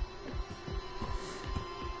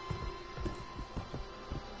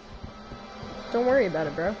 Don't worry about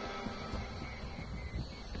it, bro.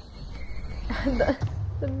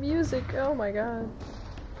 the music, oh my god.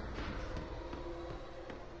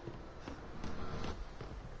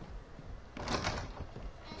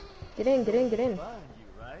 Get in, get in, get in. Find you,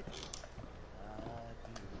 right?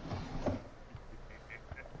 I do.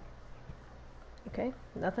 Okay,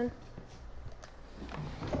 nothing.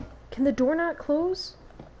 Can the door not close?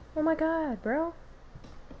 Oh my god, bro.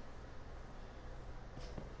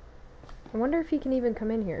 I wonder if he can even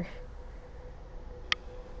come in here.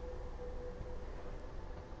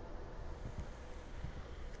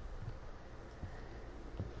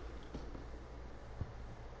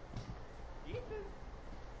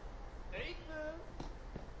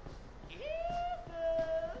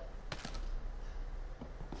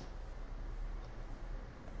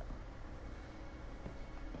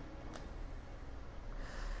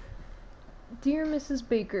 Dear Mrs.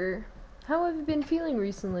 Baker, how have you been feeling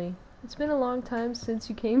recently? It's been a long time since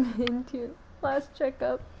you came into your last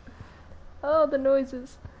checkup. Oh, the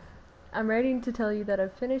noises. I'm writing to tell you that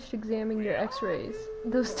I've finished examining your x-rays.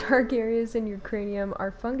 Those dark areas in your cranium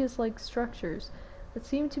are fungus-like structures that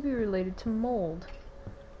seem to be related to mold.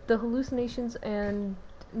 The hallucinations and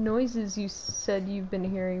noises you said you've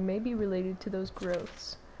been hearing may be related to those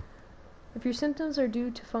growths. If your symptoms are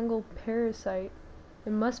due to fungal parasite,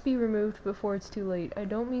 it must be removed before it's too late. I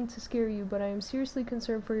don't mean to scare you, but I am seriously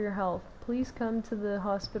concerned for your health. Please come to the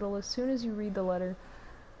hospital as soon as you read the letter.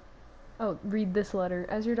 Oh, read this letter.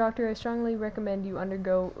 As your doctor, I strongly recommend you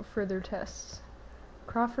undergo further tests.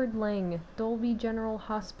 Crawford Lang, Dolby General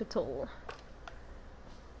Hospital.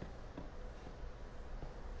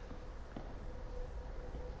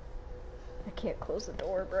 I can't close the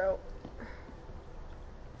door, bro.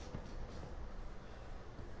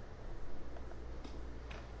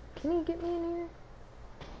 Can you get me in here?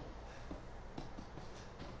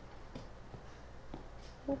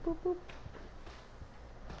 Boop, boop, boop.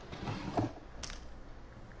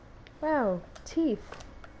 Wow, teeth.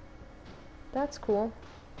 That's cool.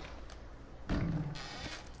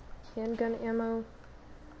 Handgun ammo.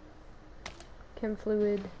 Chem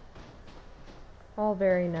fluid. All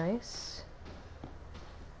very nice.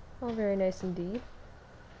 All very nice indeed.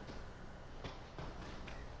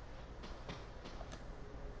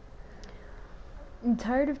 I'm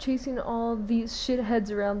tired of chasing all these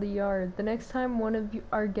shitheads around the yard. The next time one of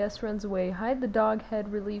our guests runs away, hide the dog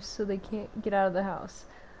head reliefs so they can't get out of the house.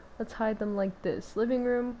 Let's hide them like this. Living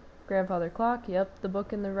room, grandfather clock, yep. The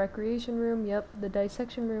book in the recreation room, yep. The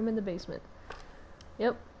dissection room in the basement.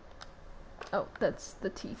 Yep. Oh, that's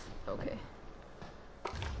the teeth. Okay.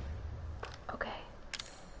 Okay.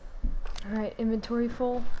 Alright, inventory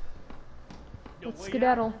full. Let's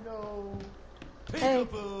skedaddle. Hey.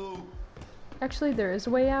 Actually, there is a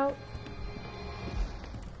way out,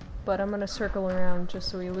 but I'm gonna circle around just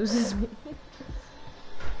so he loses me.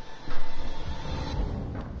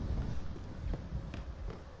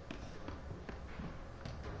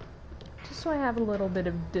 Just so I have a little bit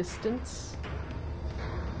of distance.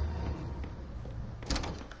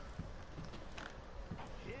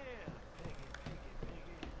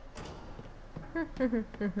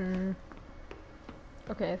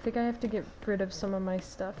 Okay, I think I have to get rid of some of my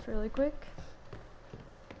stuff really quick.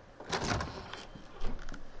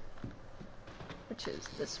 Which is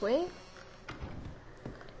this way.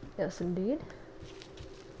 Yes, indeed.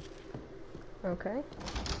 Okay.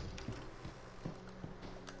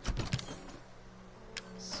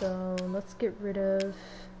 So, let's get rid of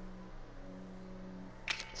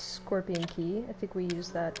Scorpion Key. I think we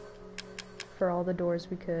used that for all the doors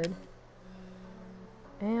we could.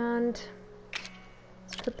 And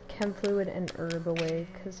let's put the chem fluid and herb away,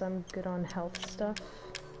 because I'm good on health stuff.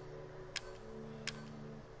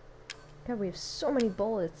 God, we have so many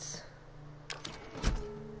bullets.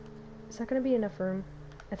 Is that gonna be enough room?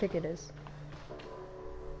 I think it is.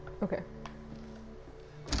 Okay.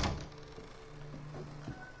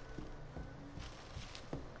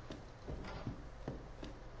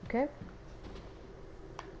 Okay.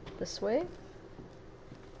 This way.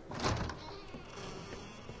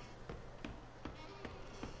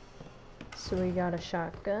 So we got a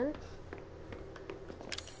shotgun.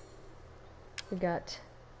 We got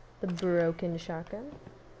the broken shotgun.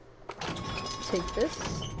 Take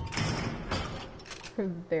this.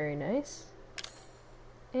 Very nice.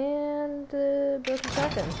 And the broken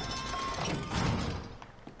shotgun.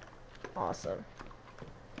 Awesome.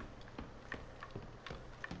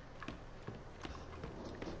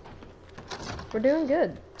 We're doing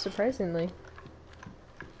good surprisingly.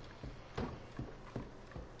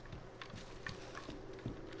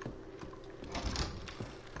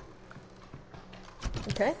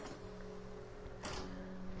 Okay.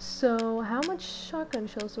 So, how much shotgun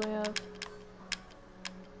shells do I have?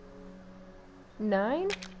 9?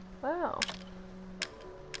 Wow.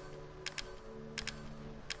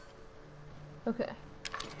 Okay.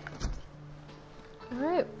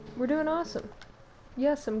 Alright, we're doing awesome.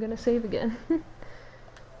 Yes, I'm gonna save again.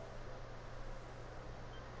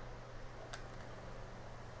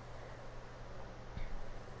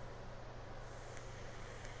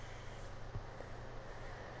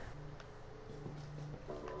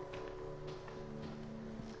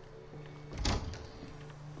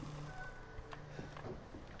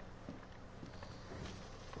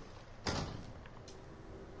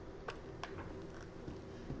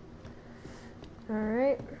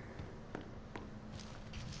 Alright.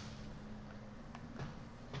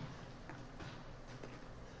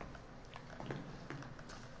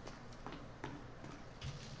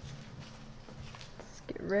 Let's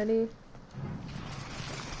get ready.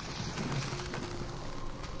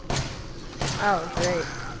 Oh, great.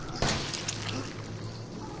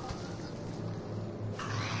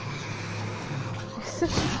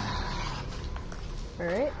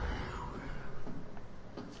 Alright.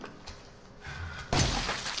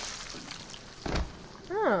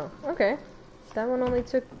 Oh, okay. That one only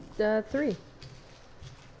took 3.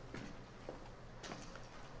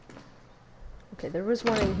 Okay, there was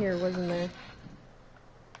one in here, wasn't there?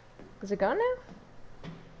 Is it gone now?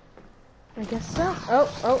 I guess so.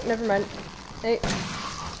 Oh, never mind. Hey.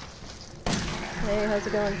 Hey, how's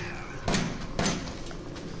it going?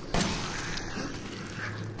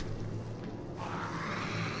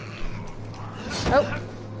 Oh,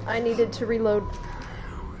 I needed to reload.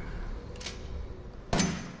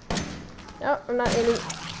 No, I'm not aiming.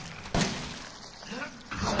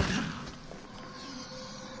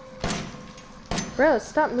 Bro,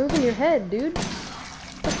 stop moving your head, dude.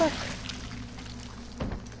 What the fuck?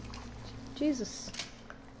 Jesus.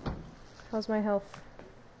 How's my health?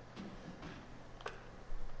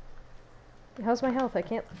 How's my health? I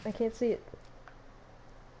can't see it.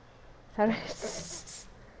 How do I...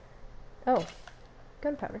 Oh.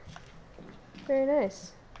 Gunpowder. Very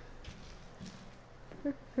nice.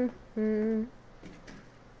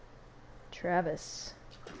 Travis.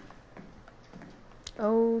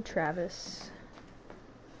 Oh, Travis.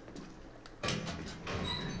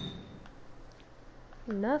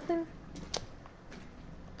 Nothing?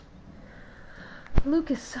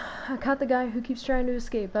 Lucas, I caught the guy who keeps trying to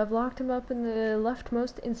escape. I've locked him up in the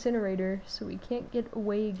leftmost incinerator, so he can't get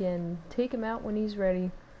away again. Take him out when he's ready.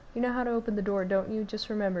 You know how to open the door, don't you? Just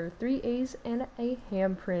remember, 3 A's and a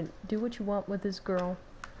handprint. Do what you want with this girl.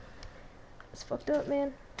 It's fucked up,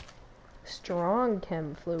 man. Strong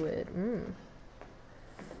chem fluid.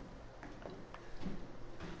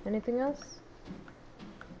 Anything else?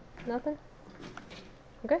 Nothing?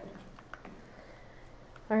 Okay.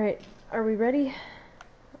 Alright, are we ready?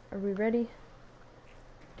 Are we ready?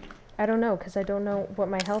 I don't know, because I don't know what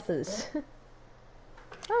my health is.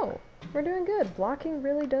 Oh, we're doing good. Blocking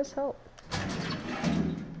really does help.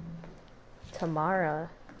 Tamara.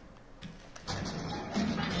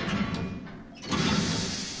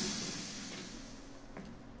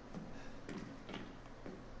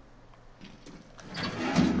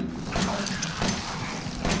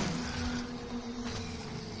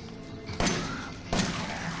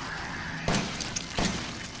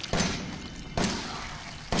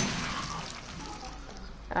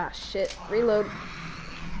 Ah, shit. Reload.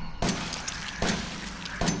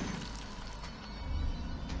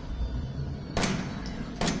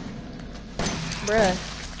 Bruh.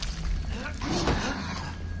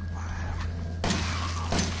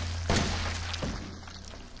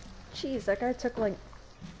 Jeez, that guy took like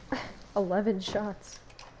 11 shots.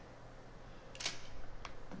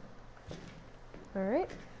 Alright.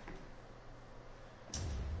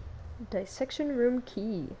 Dissection room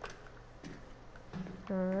key.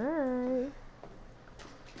 Alright.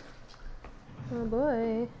 Oh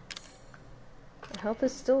boy. My health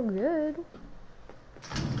is still good.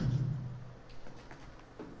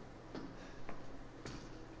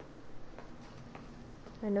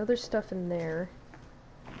 I know there's stuff in there.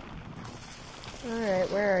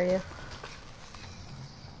 Alright, where are you?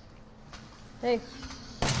 Hey.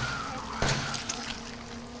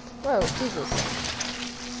 Whoa, Jesus.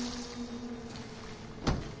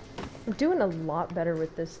 I'm doing a lot better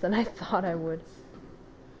with this than I thought I would.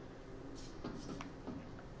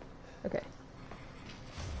 Okay.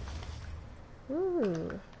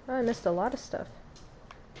 Ooh. Oh, I missed a lot of stuff.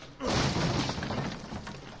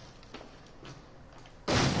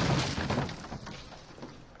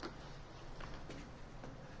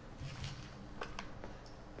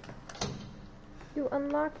 You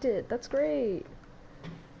unlocked it. That's great.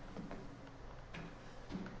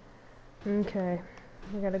 Okay.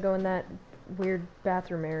 We gotta go in that weird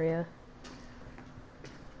bathroom area.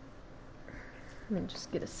 Let me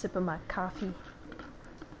just get a sip of my coffee.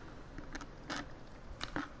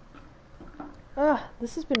 Ah,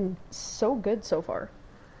 this has been so good so far.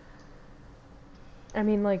 I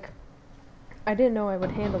mean, like, I didn't know I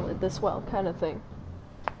would handle it this well, kind of thing.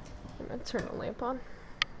 I'm gonna turn the lamp on.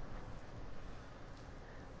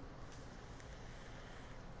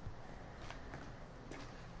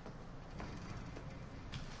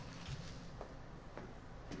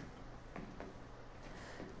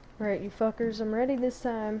 Alright, you fuckers, I'm ready this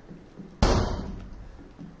time.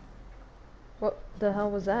 What the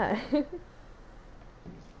hell was that?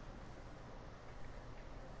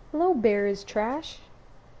 Hello, bear is trash.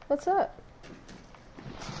 What's up?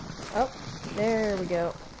 Oh, there we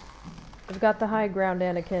go. I've got the high ground,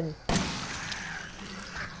 Anakin.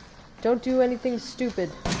 Don't do anything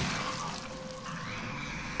stupid.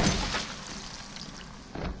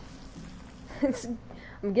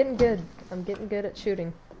 I'm getting good. I'm getting good at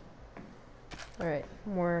shooting. Alright,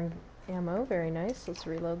 more ammo. Very nice. Let's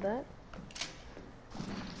reload that.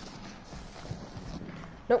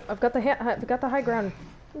 Nope, I've got the high ground.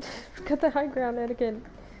 I've got the high ground, Anakin.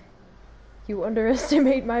 You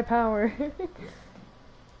underestimate my power.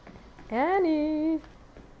 Annie!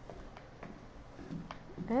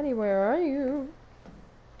 Annie, where are you?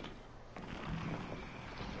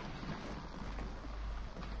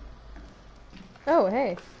 Oh,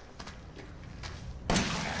 hey.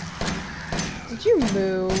 Did you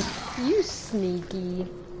move? You sneaky.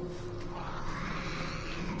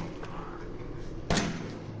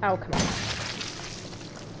 Oh, come on.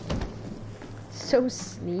 So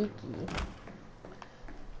sneaky.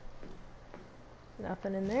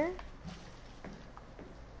 Nothing in there.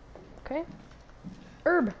 Okay.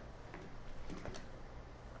 Herb!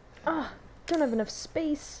 Ah, don't have enough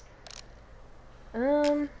space.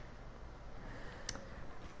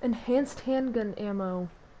 Enhanced handgun ammo.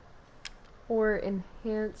 Or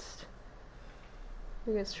enhanced...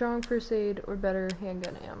 We get strong first aid or better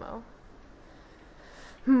handgun ammo.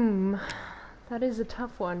 That is a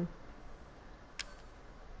tough one.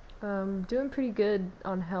 Doing pretty good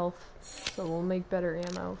on health, so we'll make better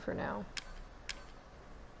ammo for now.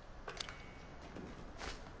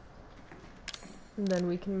 And then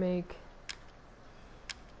we can make...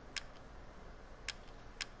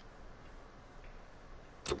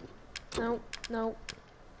 Nope, nope.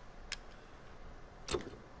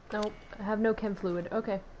 Nope, I have no chem fluid.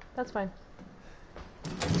 Okay, that's fine.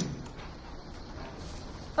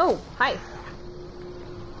 Oh, hi!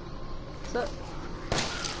 What's up?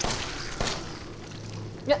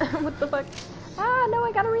 Yeah, what the fuck? Ah, no,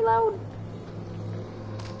 I gotta reload!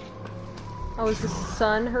 Oh, is the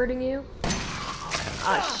sun hurting you?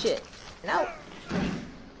 Ah, shit. No!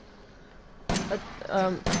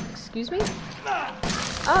 Excuse me?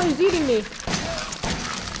 Oh, he's eating me!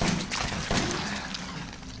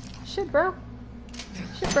 Shit, bro.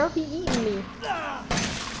 Shit, bro, he eating me.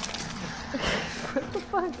 What the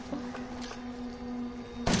fuck?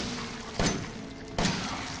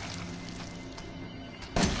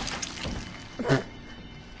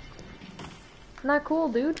 Not cool,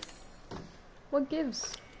 dude. What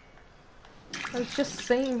gives? I was just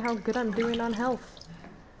saying how good I'm doing on health.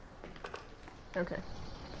 Okay.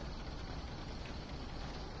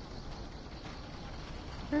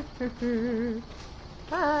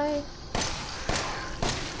 Bye!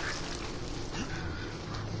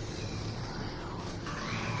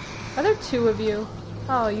 Are there two of you?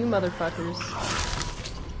 Oh, you motherfuckers.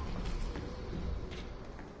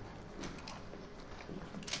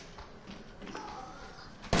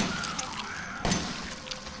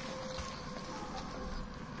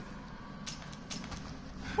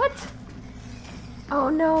 What? Oh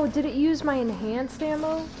no, did it use my enhanced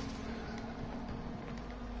ammo?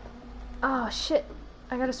 Oh shit,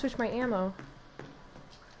 I gotta switch my ammo.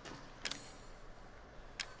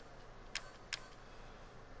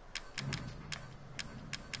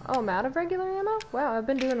 Oh, I'm out of regular ammo? Wow, I've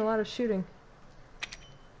been doing a lot of shooting.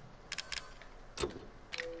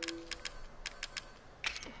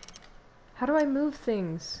 How do I move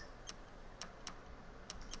things?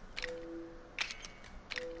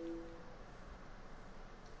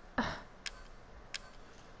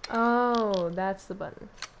 Oh, that's the button.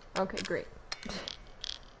 Okay, great.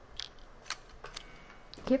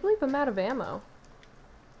 Can't believe I'm out of ammo.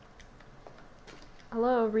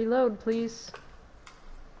 Hello, reload, please.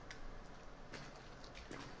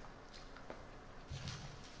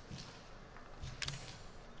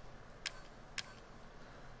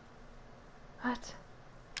 What?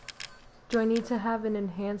 Do I need to have an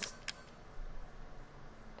enhanced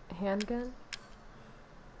handgun?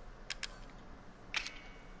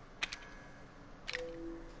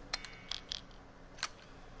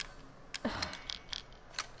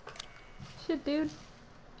 Shit, dude.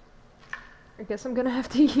 I guess I'm gonna have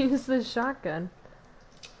to use this shotgun.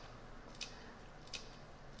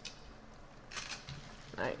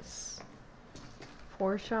 Nice.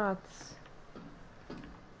 4 shots.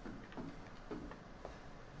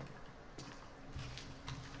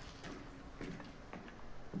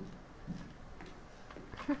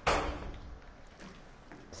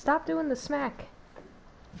 Stop doing the smack.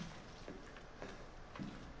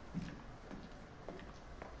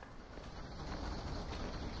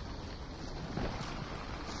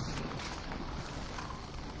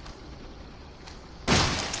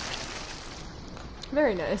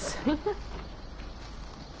 Very nice.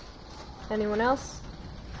 Anyone else?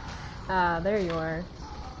 Ah, there you are.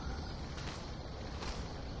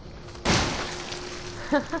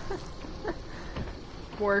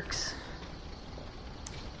 Works.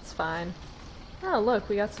 It's fine. Oh, look,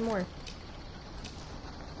 we got some more.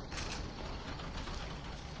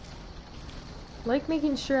 Like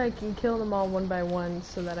making sure I can kill them all one by one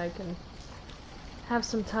so that I can have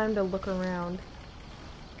some time to look around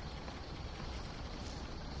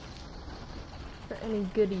for any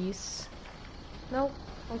goodies. Nope.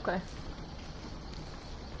 Okay.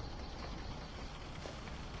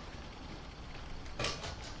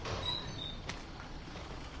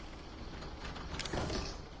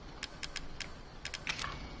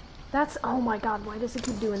 That's, oh my god, why does it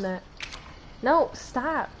keep doing that? No,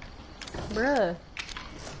 stop. Bruh.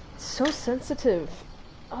 It's so sensitive.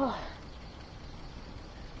 Ugh.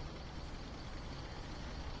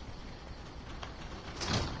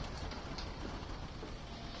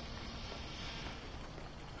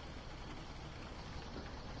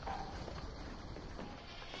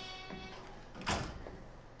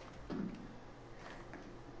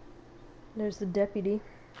 There's the deputy.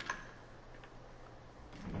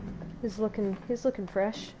 He's looking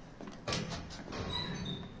fresh.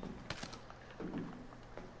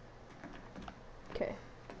 Okay.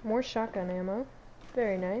 More shotgun ammo.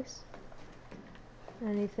 Very nice.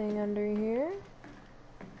 Anything under here?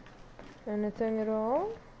 Anything at all?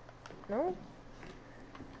 No?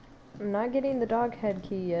 I'm not getting the dog head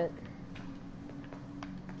key yet.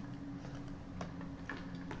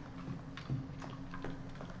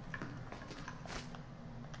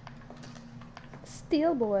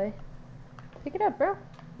 Steel boy. Pick it up, bro.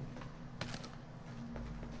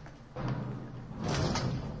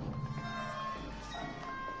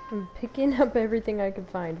 I'm picking up everything I can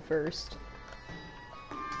find first.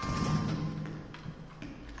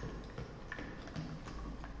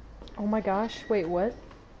 Oh my gosh, wait, what?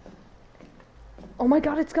 Oh my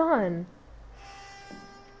god, it's gone!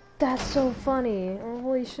 That's so funny. Oh,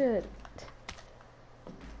 holy shit.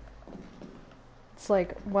 It's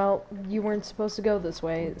like, well, you weren't supposed to go this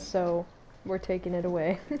way, so we're taking it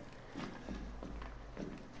away.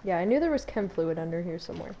 Yeah, I knew there was chem fluid under here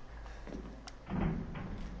somewhere.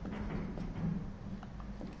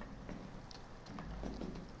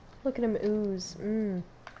 Look at him ooze. Mmm.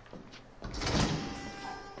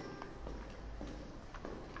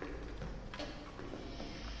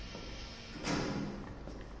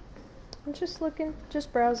 I'm just looking,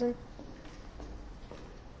 just browsing.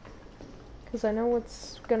 Because I know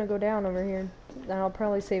what's gonna go down over here. And I'll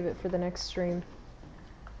probably save it for the next stream.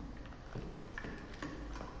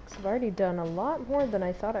 Because I've already done a lot more than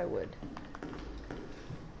I thought I would.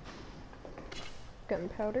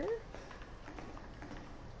 Gunpowder.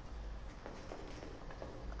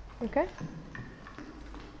 Okay.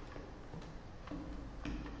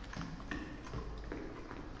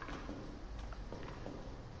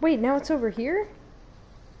 Wait, now it's over here?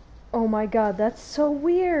 Oh my god, that's so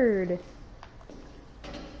weird!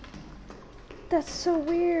 That's so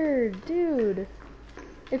weird, dude!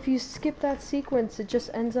 If you skip that sequence, it just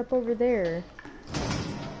ends up over there.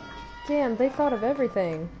 Damn, they thought of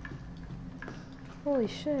everything. Holy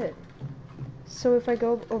shit. So if I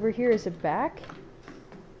go over here, is it back?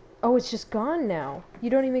 Oh, it's just gone now. You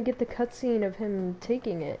don't even get the cutscene of him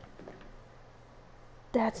taking it.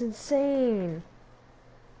 That's insane!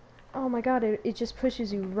 Oh my god, it just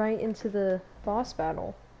pushes you right into the boss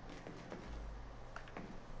battle.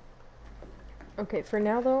 Okay, for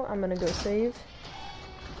now though, I'm gonna go save.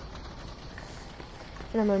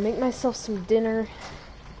 And I'm gonna make myself some dinner.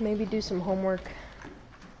 Maybe do some homework.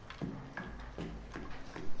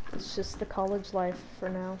 It's just the college life for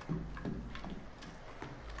now.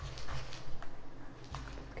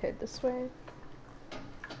 Okay, this way.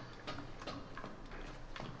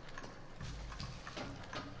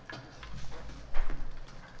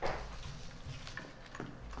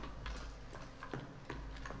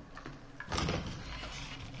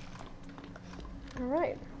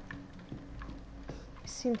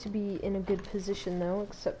 seem to be in a good position though,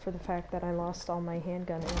 except for the fact that I lost all my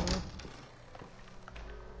handgun ammo.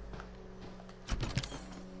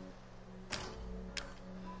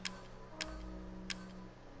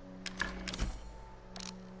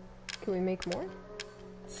 Can we make more?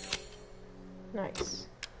 Nice.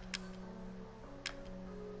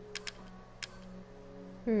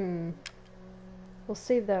 We'll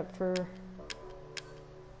save that for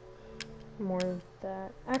more of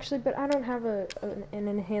that. Actually, but I don't have an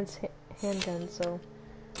enhanced handgun, so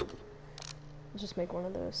I'll just make one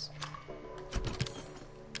of those.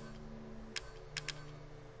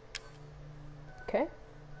 Okay.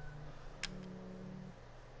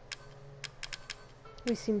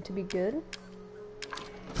 We seem to be good.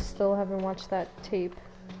 Still haven't watched that tape.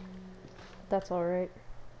 That's alright.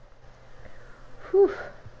 Whew.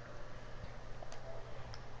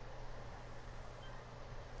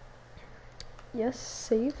 Yes,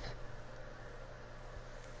 save.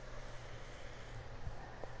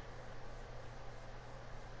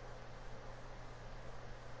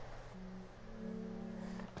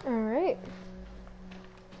 Alright.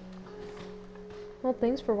 Well,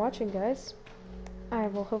 thanks for watching, guys. I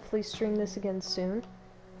will hopefully stream this again soon.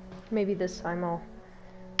 Maybe this time I'll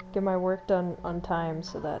get my work done on time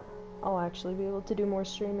so that I'll actually be able to do more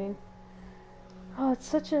streaming. Oh, it's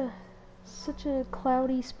such a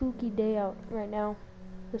cloudy, spooky day out right now.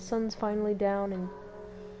 The sun's finally down and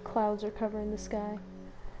clouds are covering the sky.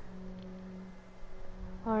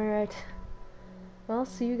 Alright. Well,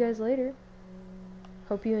 see you guys later.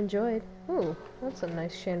 Hope you enjoyed. Ooh, that's a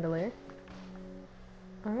nice chandelier.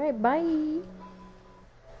 Alright, bye!